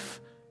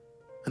life,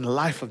 and the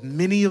life of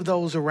many of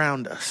those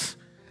around us,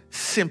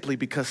 simply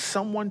because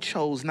someone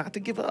chose not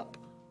to give up.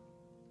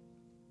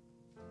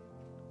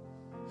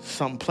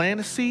 Some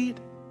plant a seed,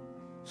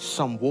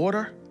 some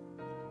water.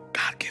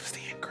 God gives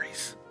the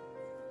increase.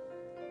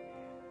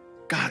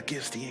 God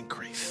gives the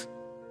increase.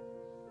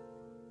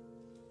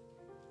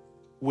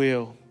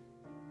 Will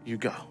you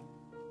go?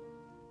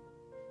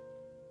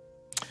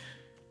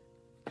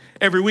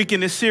 Every week in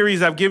this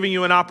series, I've given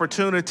you an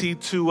opportunity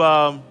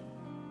to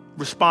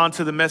respond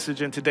to the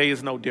message, and today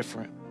is no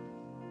different.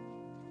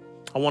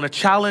 I want to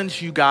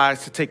challenge you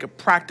guys to take a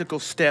practical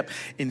step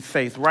in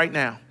faith right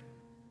now.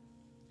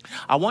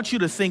 I want you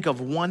to think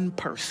of one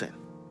person.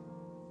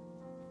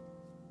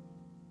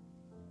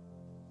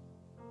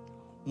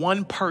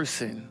 One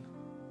person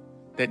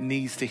that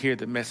needs to hear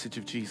the message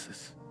of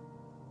Jesus.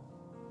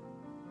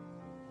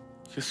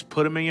 Just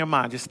put them in your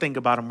mind. Just think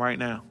about them right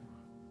now.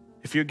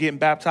 If you're getting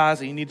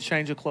baptized and you need to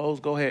change your clothes,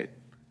 go ahead.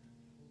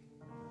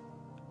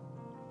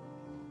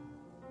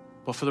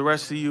 But for the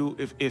rest of you,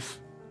 if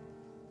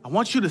I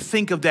want you to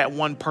think of that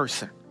one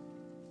person.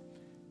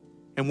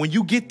 And when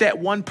you get that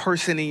one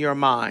person in your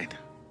mind,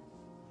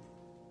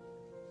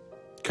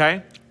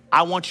 okay,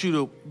 I want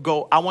you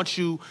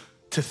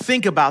to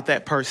think about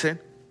that person.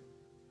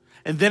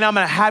 And then I'm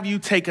going to have you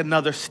take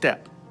another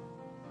step.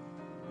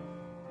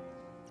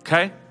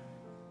 Okay?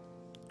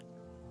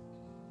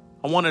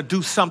 I want to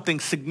do something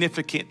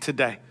significant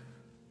today.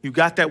 You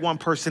got that one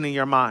person in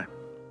your mind.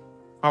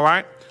 All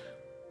right?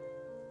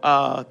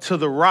 To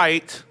the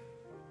right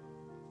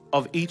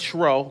of each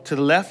row, to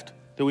the left,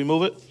 did we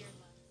move it?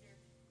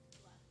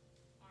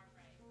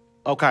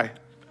 Okay.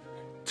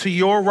 To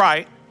your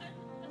right,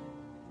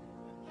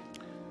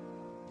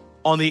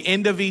 on the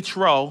end of each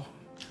row,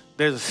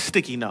 there's a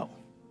sticky note.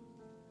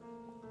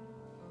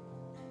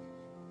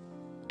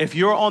 If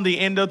you're on the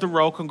end of the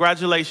row,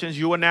 congratulations,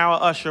 you are now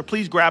an usher.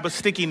 Please grab a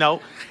sticky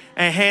note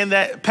and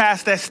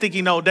pass that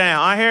sticky note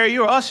down. I hear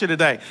you're an usher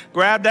today.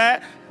 Grab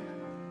that,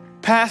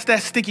 pass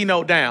that sticky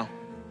note down.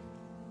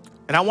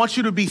 And I want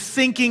you to be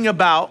thinking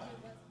about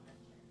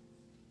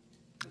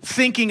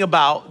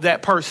that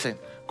person.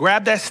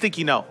 Grab that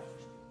sticky note.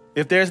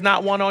 If there's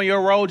not one on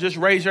your row, just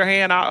raise your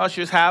hand. Our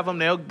ushers have them.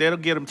 They'll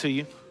get them to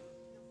you.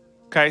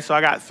 Okay, so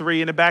I got 3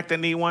 in the back that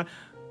need one.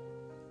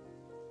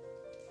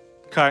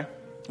 Okay.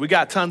 We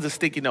got tons of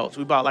sticky notes.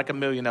 We bought like 1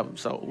 million of them,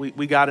 so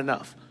we got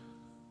enough.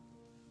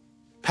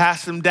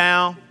 Pass them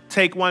down.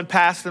 Take one,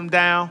 pass them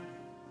down.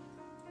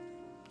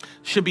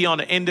 Should be on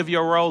the end of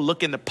your row.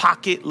 Look in the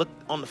pocket. Look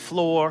on the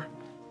floor.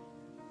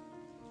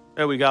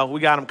 There we go. We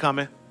got them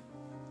coming.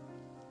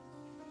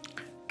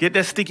 Get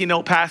that sticky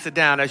note, pass it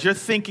down. As you're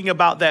thinking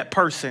about that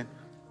person,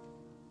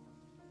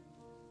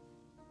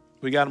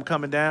 we got them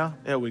coming down.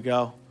 There we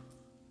go.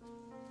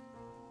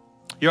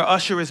 Your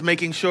usher is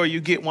making sure you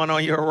get one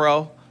on your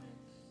row.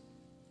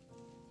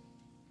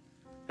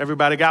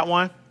 Everybody got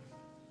one?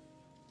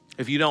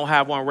 If you don't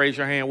have one, raise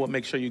your hand. We'll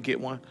make sure you get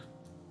one.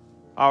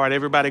 All right,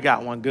 everybody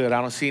got one. Good.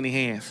 I don't see any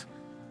hands.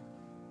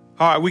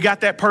 All right, we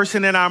got that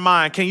person in our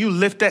mind. Can you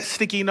lift that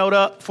sticky note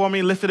up for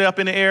me? Lift it up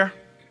in the air.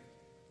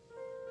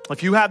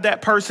 If you have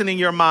that person in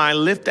your mind,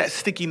 lift that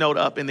sticky note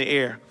up in the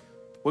air.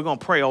 We're going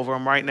to pray over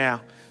them right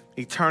now.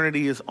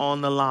 Eternity is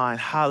on the line.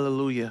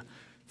 Hallelujah.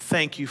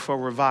 Thank you for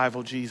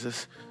revival,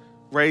 Jesus.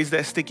 Raise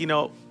that sticky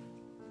note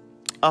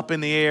up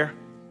in the air.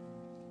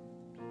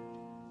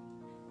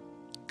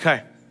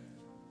 Okay.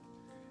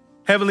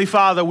 Heavenly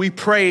Father, we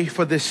pray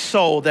for this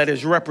soul that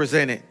is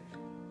represented.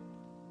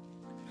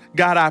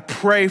 God, I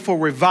pray for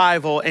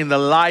revival in the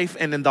life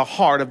and in the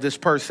heart of this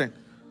person.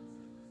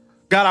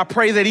 God, I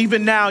pray that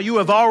even now you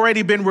have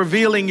already been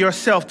revealing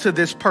yourself to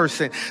this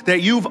person,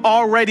 that you've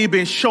already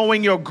been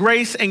showing your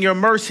grace and your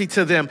mercy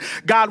to them.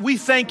 God, we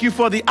thank you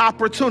for the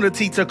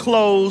opportunity to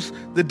close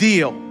the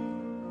deal.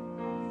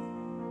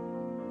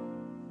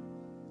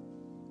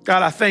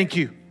 God, I thank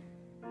you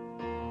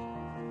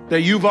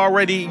that you've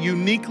already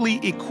uniquely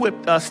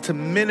equipped us to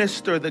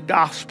minister the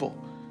gospel.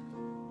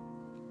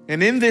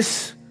 And in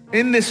this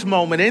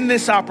moment, in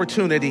this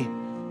opportunity,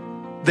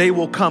 they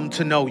will come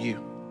to know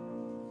you.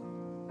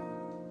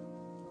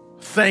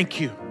 Thank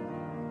you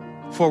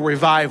for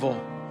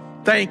revival.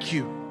 Thank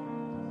you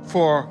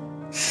for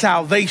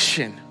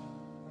salvation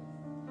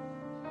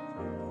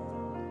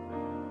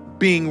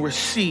being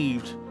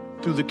received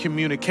through the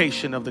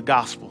communication of the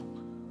gospel.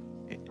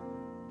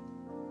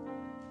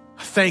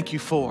 Thank you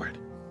for it.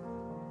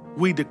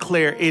 We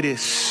declare it is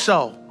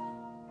so.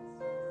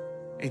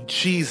 In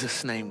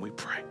Jesus' name we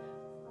pray.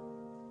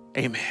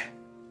 Amen.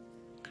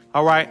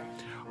 All right.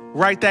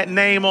 Write that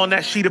name on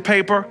that sheet of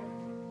paper.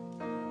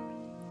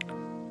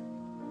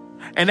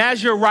 And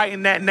as you're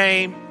writing that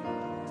name,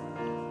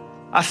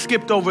 I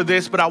skipped over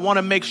this, but I want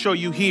to make sure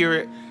you hear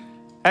it.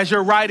 As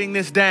you're writing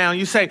this down,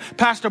 you say,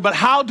 Pastor, but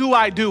how do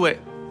I do it?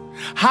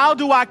 How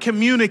do I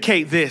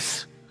communicate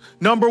this?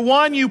 Number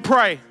one, you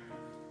pray.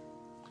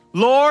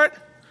 Lord,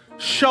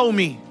 show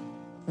me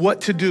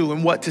what to do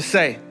and what to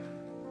say.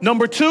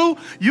 Number two,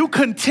 you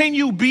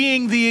continue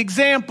being the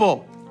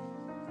example.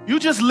 You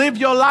just live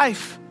your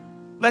life.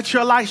 Let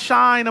your light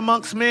shine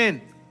amongst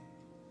men,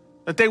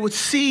 that they would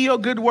see your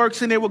good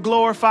works and they would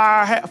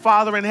glorify our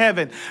Father in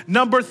heaven.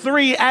 Number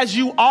three, as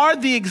you are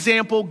the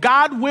example,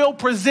 God will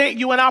present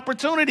you an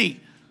opportunity.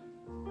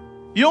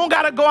 You don't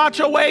got to go out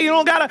your way. You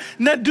don't got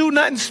to do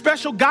nothing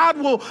special. God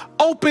will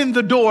open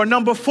the door.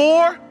 Number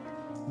four,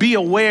 be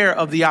aware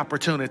of the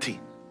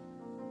opportunity.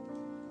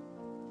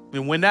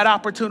 And when that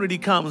opportunity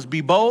comes,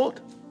 be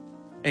bold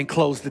and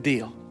close the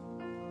deal.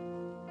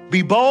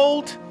 Be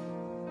bold,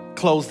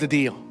 close the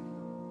deal.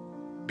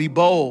 Be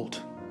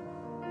bold,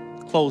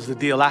 close the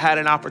deal. I had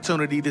an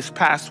opportunity this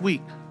past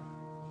week,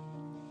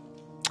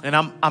 and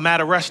I'm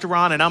at a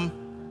restaurant and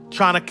I'm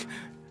trying to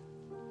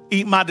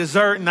eat my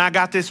dessert, and I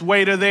got this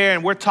waiter there,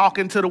 and we're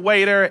talking to the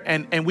waiter,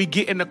 and we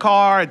get in the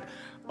car, and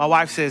my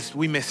wife says,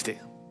 we missed it.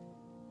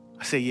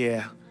 I said,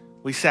 yeah.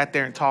 We sat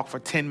there and talked for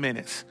 10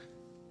 minutes,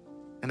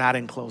 and I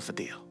didn't close the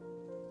deal.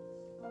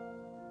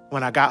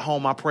 When I got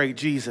home, I prayed,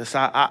 Jesus,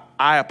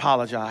 I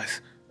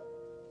apologize.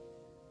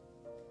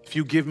 If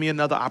you give me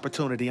another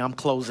opportunity, I'm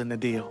closing the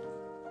deal.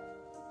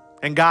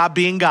 And God,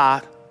 being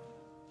God,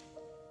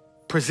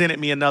 presented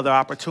me another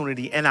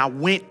opportunity, and I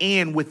went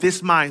in with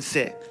this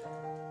mindset.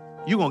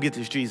 You're going to get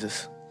this,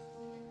 Jesus.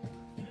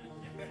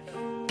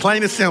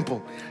 Plain and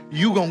simple.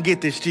 You're going to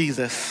get this,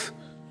 Jesus.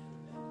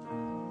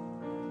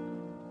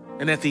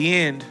 And at the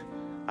end,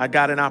 I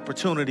got an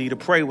opportunity to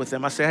pray with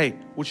them. I said, hey,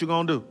 what you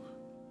going to do?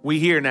 We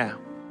here now.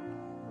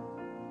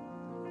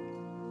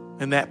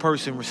 And that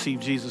person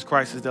received Jesus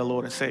Christ as their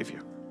Lord and Savior.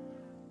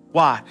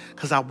 Why?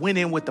 Because I went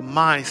in with the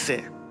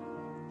mindset.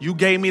 You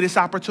gave me this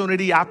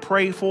opportunity. I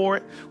prayed for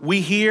it.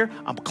 We here.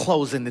 I'm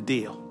closing the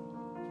deal.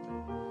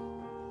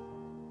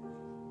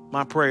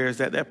 My prayer is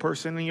that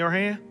person in your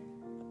hand,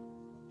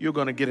 you're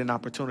going to get an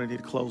opportunity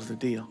to close the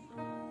deal.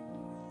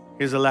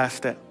 Here's the last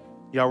step.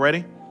 Y'all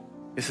ready?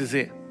 This is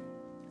it.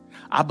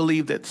 I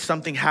believe that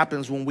something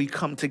happens when we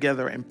come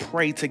together and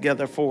pray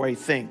together for a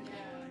thing.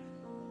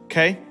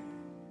 Okay?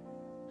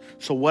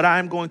 So what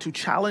I'm going to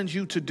challenge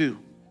you to do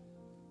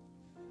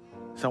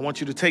is I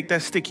want you to take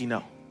that sticky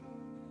note.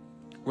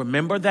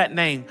 Remember that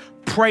name.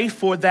 Pray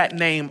for that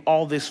name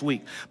all this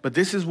week. But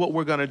this is what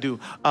we're going to do.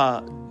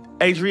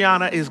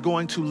 Adriana is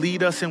going to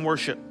lead us in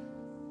worship.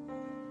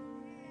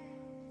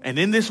 And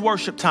in this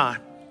worship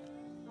time,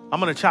 I'm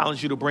going to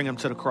challenge you to bring them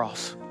to the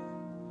cross.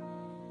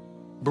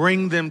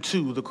 Bring them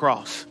to the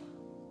cross.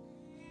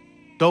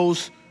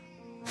 Those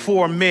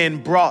 4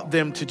 men brought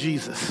them to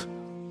Jesus.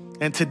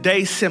 And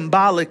today,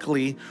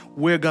 symbolically,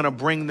 we're going to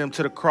bring them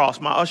to the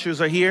cross. My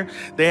ushers are here.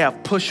 They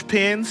have push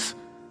pins.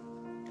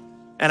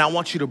 And I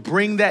want you to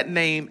bring that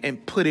name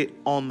and put it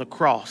on the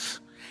cross.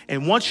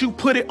 And once you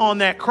put it on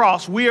that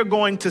cross, we are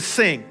going to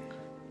sing.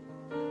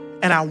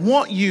 And I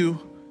want you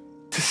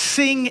to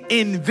sing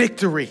in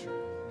victory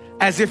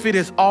as if it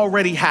has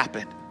already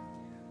happened.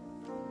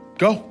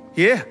 Go.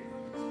 Yeah.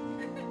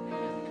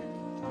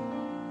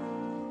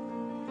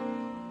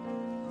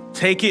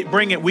 Take it,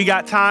 bring it. We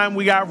got time.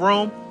 We got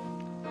room.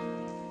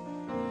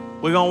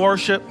 We're going to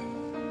worship.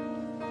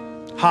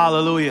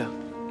 Hallelujah.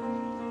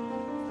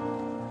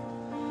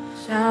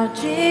 Shout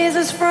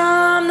Jesus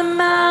from the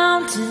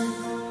mountain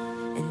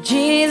and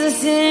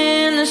Jesus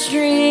in the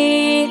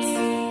streets.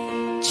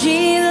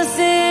 Jesus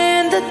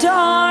in the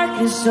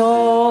darkness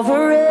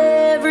over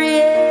every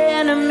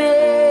enemy.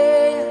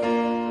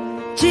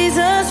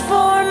 Jesus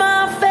for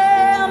my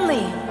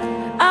family.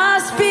 I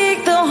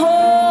speak the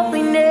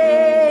holy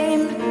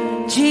name.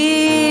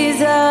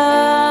 Jesus.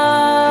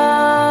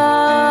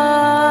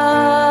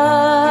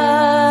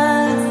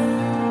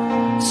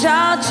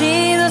 Shout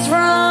Jesus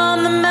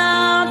from the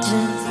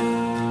mountains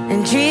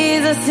and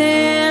Jesus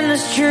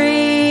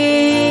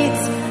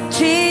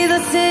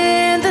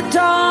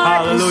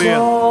darkness Hallelujah.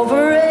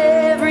 over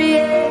every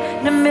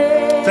enemy.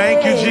 Thank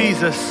you,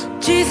 Jesus.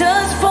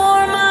 Jesus, for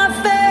my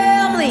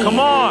family. Come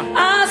on.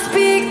 I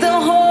speak the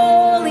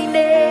holy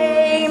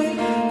name,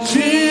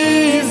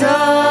 Jesus.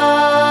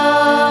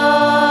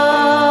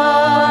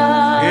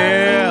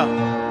 Yeah.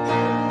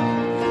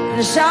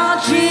 And shout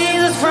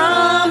Jesus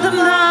from the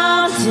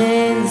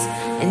mountains,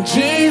 and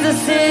Jesus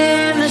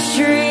in the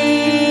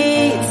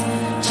streets,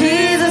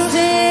 Jesus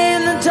in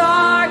the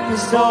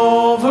darkness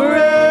over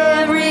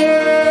every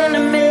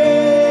enemy.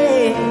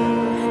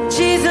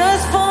 Jesus,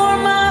 for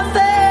my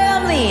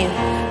family,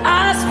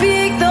 I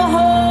speak the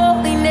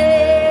holy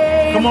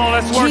name. Come on,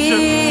 let's worship.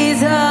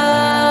 Jesus.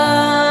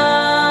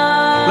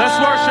 Let's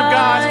worship,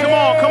 guys. Come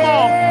on, come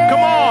on,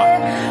 come on.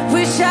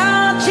 We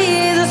shout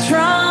Jesus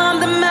from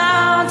the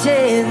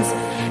mountains,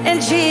 and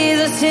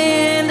Jesus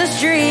in the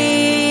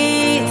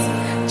streets,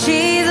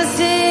 Jesus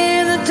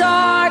in the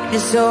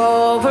darkness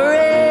over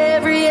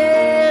every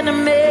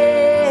enemy.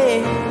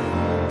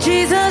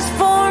 Jesus,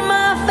 for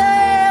my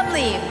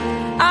family,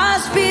 I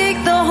speak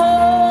the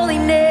holy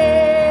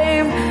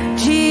name,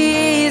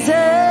 Jesus.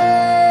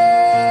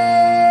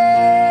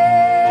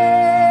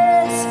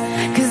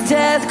 'Cause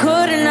death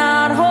could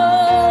not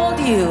hold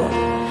you,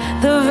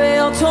 the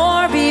veil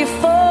tore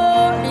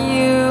before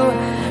you.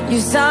 You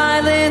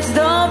silenced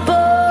the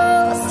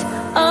boast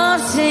of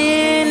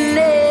sin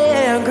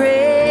and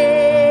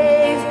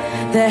grave.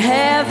 The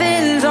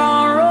heavens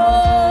are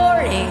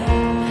roaring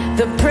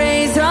the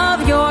praise of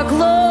your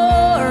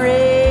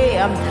glory,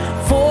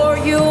 for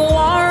you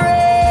are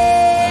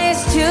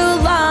raised to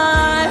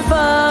life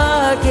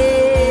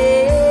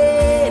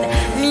again.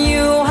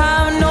 You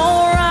have no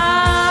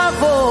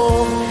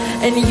rival,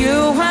 and you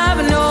have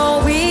no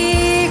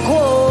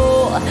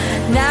equal.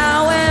 Now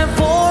and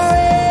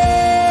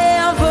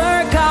forever,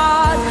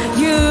 God,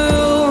 you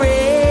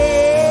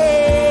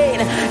reign.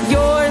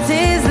 Yours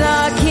is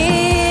the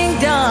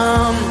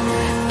kingdom,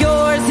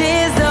 yours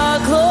is the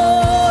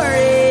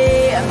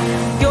glory,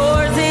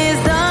 yours is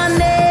the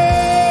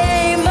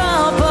name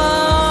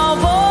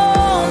above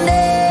all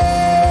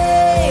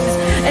names.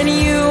 And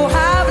you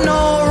have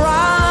no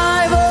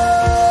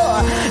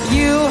rival,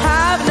 you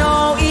have no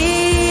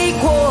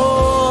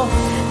equal.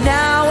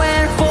 Now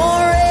and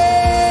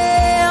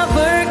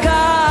forever,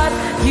 God,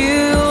 you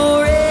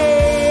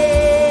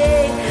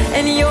reign.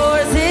 And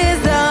yours is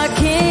the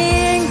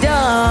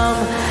kingdom,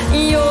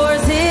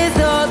 yours is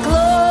the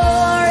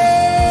glory,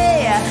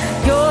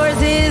 yours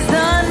is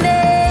the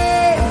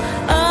name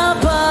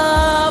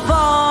above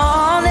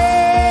all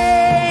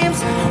names.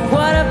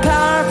 What a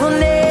powerful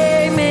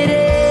name it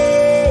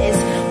is,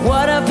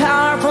 what a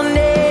powerful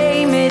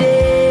name it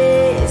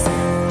is,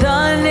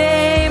 the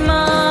name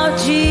of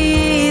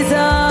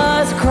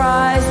Jesus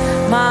Christ,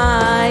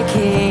 my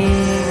King.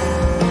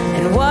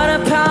 And what a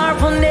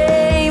powerful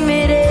name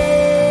it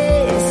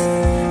is,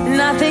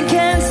 nothing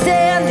can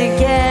stand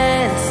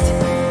against.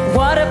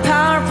 What a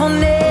powerful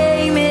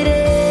name it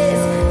is,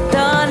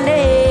 the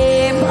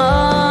name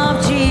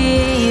of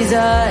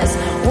Jesus.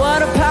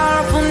 What a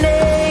powerful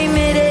name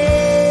it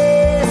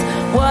is,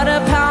 what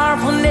a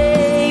powerful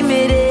name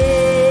it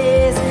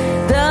is,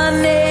 the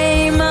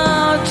name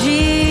of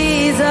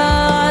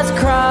Jesus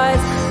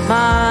Christ,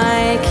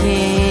 my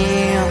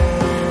King.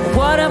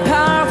 What a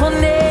powerful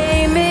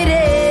name it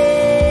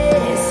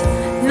is,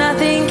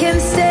 nothing can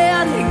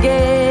stand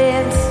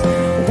against.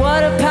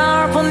 What a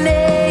powerful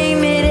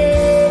name it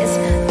is,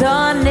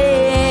 the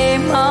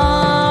name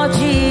of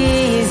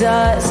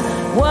Jesus.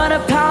 What a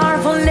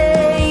powerful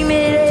name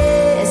it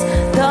is,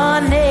 the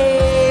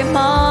name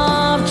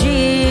of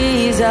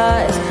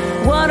Jesus.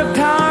 What a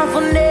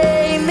powerful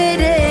name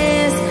it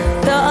is,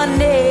 the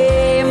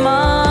name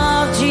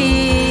of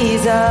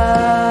Jesus.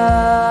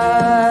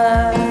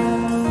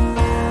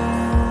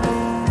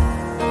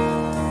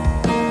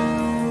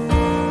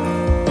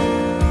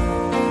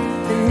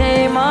 The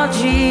name of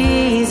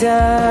Jesus.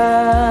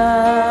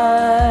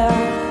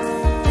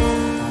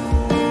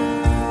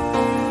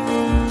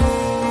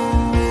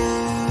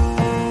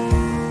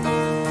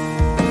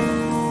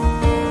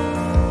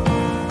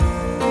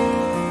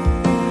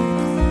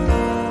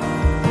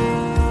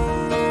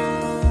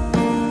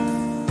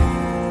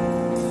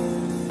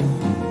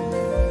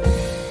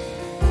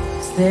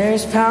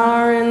 There's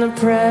power in the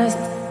press,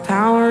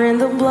 power in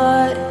the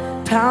blood,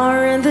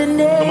 power in the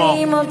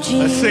name of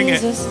Jesus. Let's sing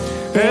it.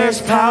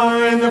 There's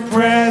power in the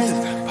presence,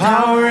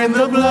 power in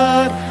the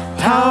blood,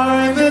 power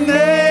in the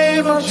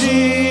name of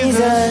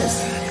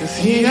Jesus. 'Cause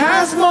he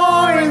has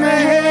more in the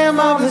hem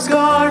of his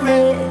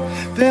garment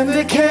than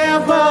the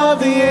camp of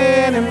the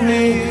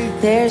enemy.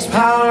 There's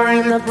power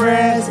in the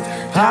presence,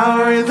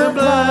 power in the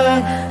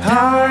blood,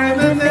 power in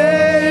the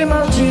name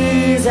of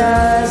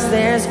Jesus.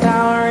 There's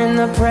power in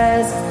the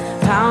presence,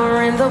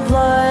 power in the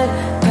blood,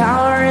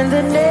 power in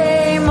the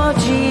name of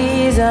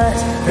Jesus.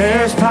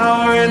 There's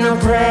power in the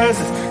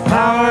presence,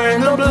 power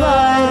in the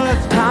blood,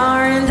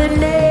 power in the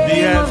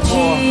name of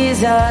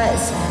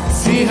Jesus.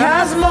 He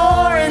has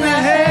more in the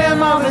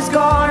hem of his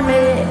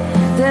garment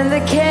than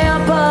the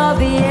camp of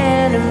the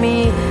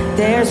enemy.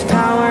 There's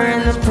power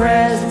in the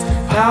presence,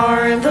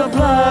 power in the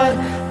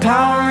blood,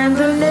 power in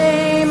the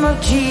name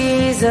of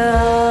Jesus.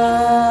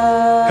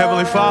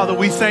 Heavenly Father,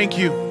 we thank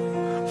you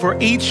for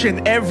each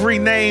and every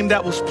name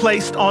that was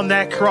placed on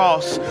that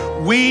cross.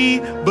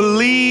 We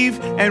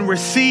believe and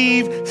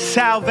receive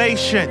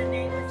salvation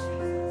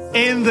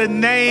in the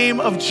name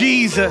of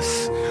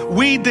Jesus.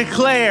 We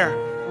declare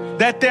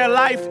that their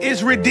life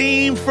is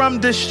redeemed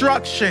from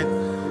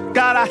destruction.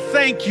 God, I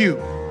thank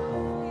you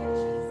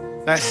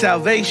that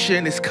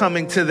salvation is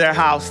coming to their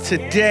house.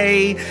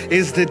 Today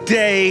is the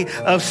day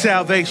of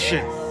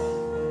salvation.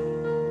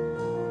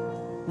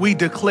 We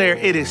declare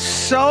it is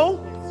so.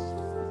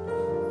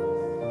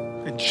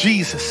 In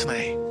Jesus'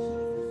 name,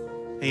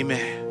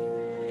 amen.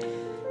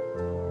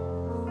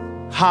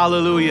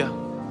 Hallelujah.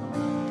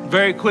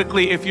 Very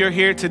quickly, if you're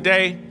here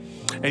today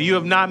and you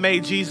have not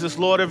made Jesus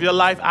Lord of your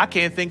life, I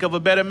can't think of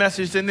a better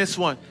message than this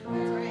one.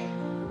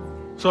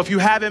 So if you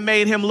haven't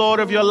made him Lord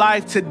of your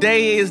life,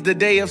 today is the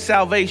day of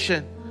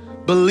salvation.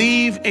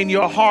 Believe in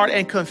your heart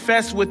and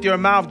confess with your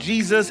mouth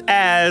Jesus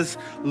as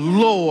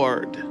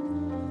Lord.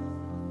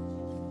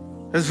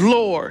 As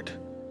Lord.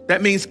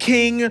 That means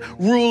king,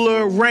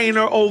 ruler,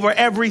 reigner over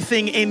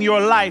everything in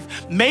your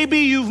life.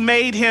 Maybe you've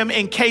made him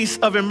in case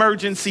of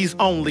emergencies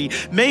only.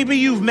 Maybe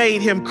you've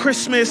made him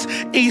Christmas,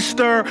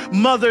 Easter,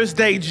 Mother's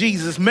Day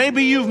Jesus.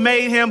 Maybe you've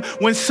made him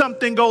when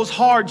something goes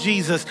hard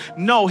Jesus.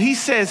 No, he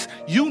says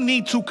you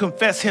need to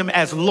confess him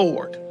as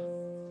Lord.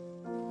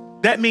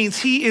 That means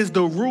he is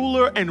the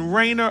ruler and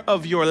reigner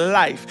of your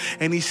life.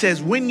 And he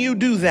says when you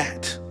do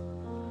that,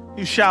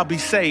 you shall be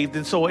saved.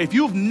 And so if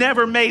you've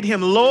never made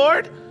him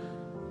Lord,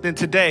 then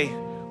today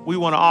we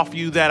want to offer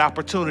you that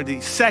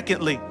opportunity.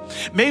 Secondly,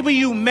 maybe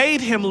you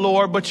made him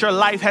Lord, but your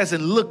life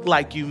hasn't looked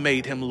like you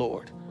made him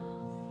Lord.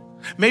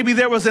 Maybe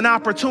there was an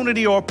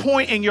opportunity or a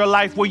point in your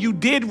life where you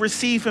did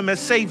receive him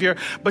as Savior,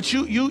 but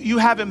you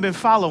haven't been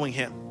following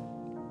him.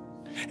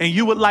 And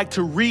you would like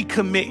to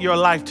recommit your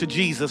life to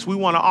Jesus. We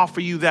want to offer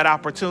you that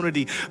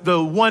opportunity.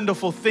 The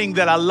wonderful thing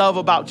that I love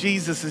about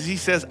Jesus is he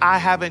says, I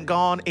haven't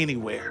gone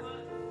anywhere.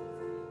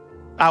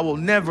 I will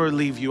never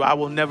leave you. I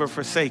will never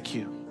forsake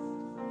you.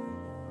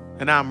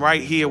 And I'm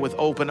right here with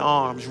open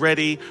arms,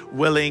 ready,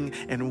 willing,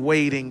 and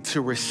waiting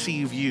to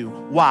receive you.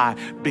 Why?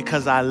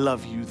 Because I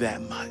love you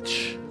that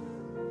much.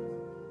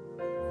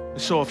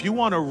 So if you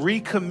want to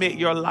recommit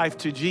your life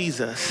to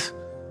Jesus,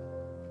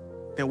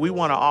 then we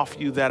want to offer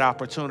you that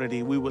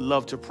opportunity. We would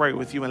love to pray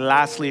with you. And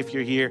lastly, if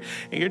you're here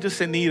and you're just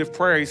in need of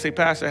prayer, you say,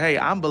 Pastor, hey,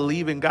 I'm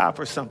believing God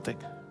for something.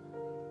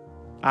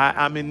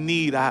 I'm in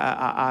need.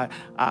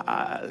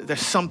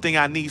 There's something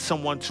I need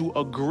someone to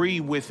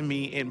agree with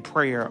me in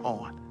prayer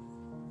on.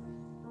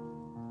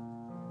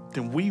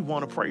 Then we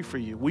want to pray for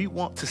you. We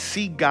want to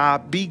see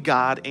God be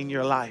God in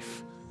your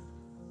life.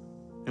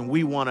 And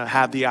we want to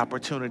have the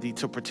opportunity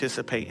to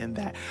participate in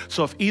that.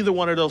 So if either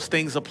one of those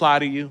things apply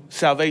to you,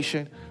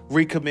 salvation,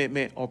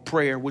 recommitment, or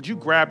prayer, would you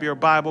grab your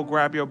Bible,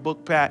 grab your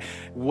book pad,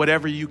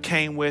 whatever you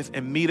came with,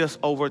 and meet us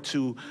over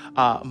to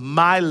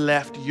my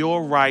left,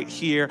 your right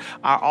here.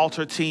 Our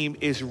altar team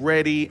is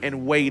ready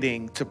and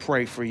waiting to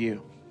pray for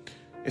you.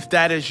 If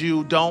that is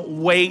you,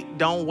 don't wait.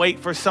 Don't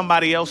wait for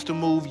somebody else to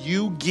move.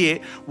 You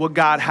get what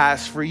God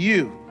has for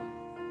you.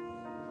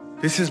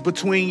 This is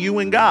between you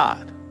and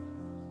God.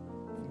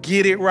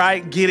 Get it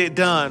right, get it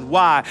done.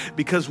 Why?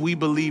 Because we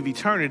believe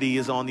eternity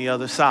is on the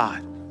other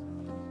side.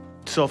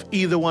 So if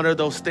either one of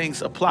those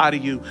things apply to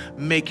you,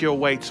 make your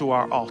way to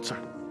our altar.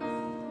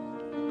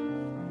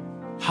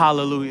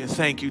 Hallelujah.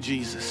 Thank you,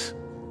 Jesus.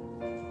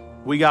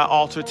 We got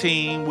altar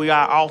team.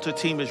 Our altar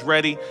team is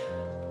ready.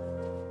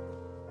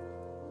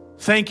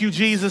 Thank you,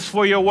 Jesus,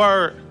 for your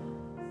word.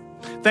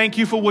 Thank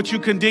you for what you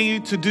continue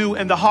to do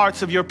in the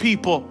hearts of your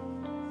people.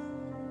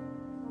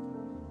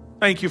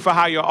 Thank you for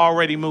how you're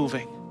already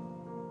moving.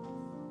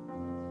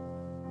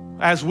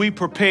 As we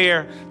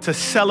prepare to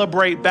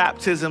celebrate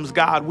baptisms,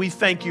 God, we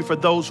thank you for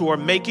those who are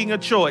making a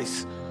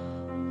choice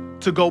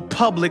to go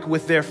public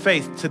with their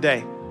faith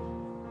today.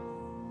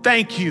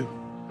 Thank you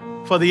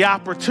for the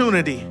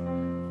opportunity.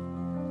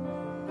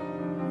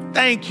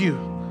 Thank you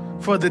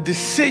for the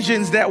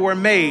decisions that were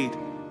made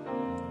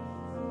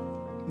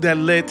that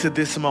led to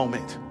this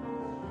moment.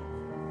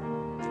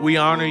 We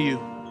honor you,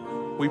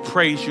 we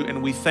praise you,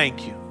 and we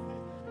thank you.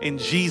 In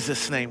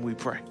Jesus' name we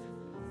pray.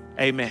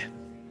 Amen.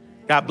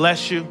 God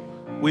bless you.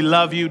 We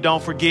love you.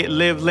 Don't forget,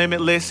 live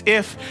limitless.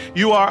 If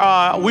you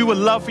are, we would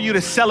love for you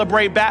to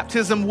celebrate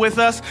baptism with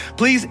us.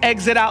 Please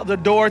exit out the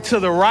door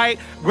to the right,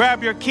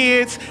 grab your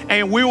kids,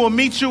 and we will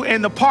meet you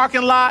in the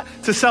parking lot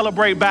to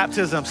celebrate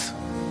baptisms.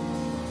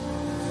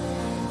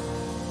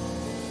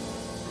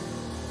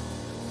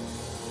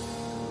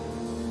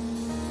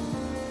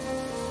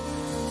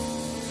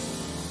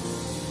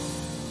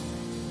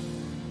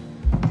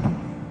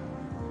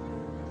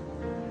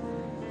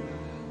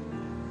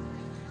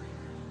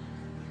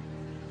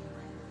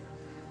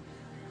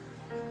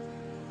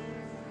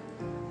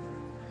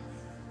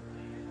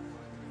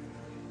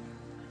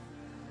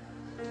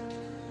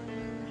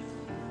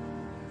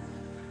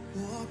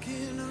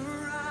 Walking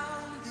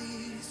around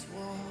these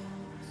walls,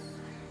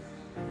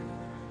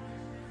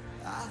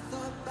 I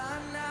thought by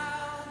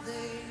now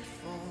they'd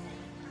fall,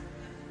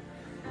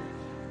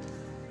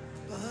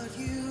 but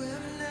you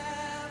have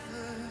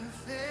never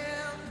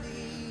failed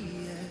me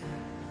yet.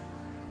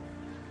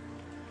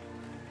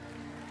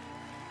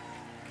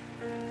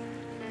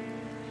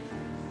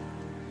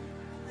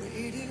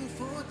 Waiting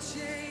for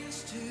change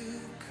to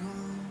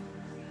come,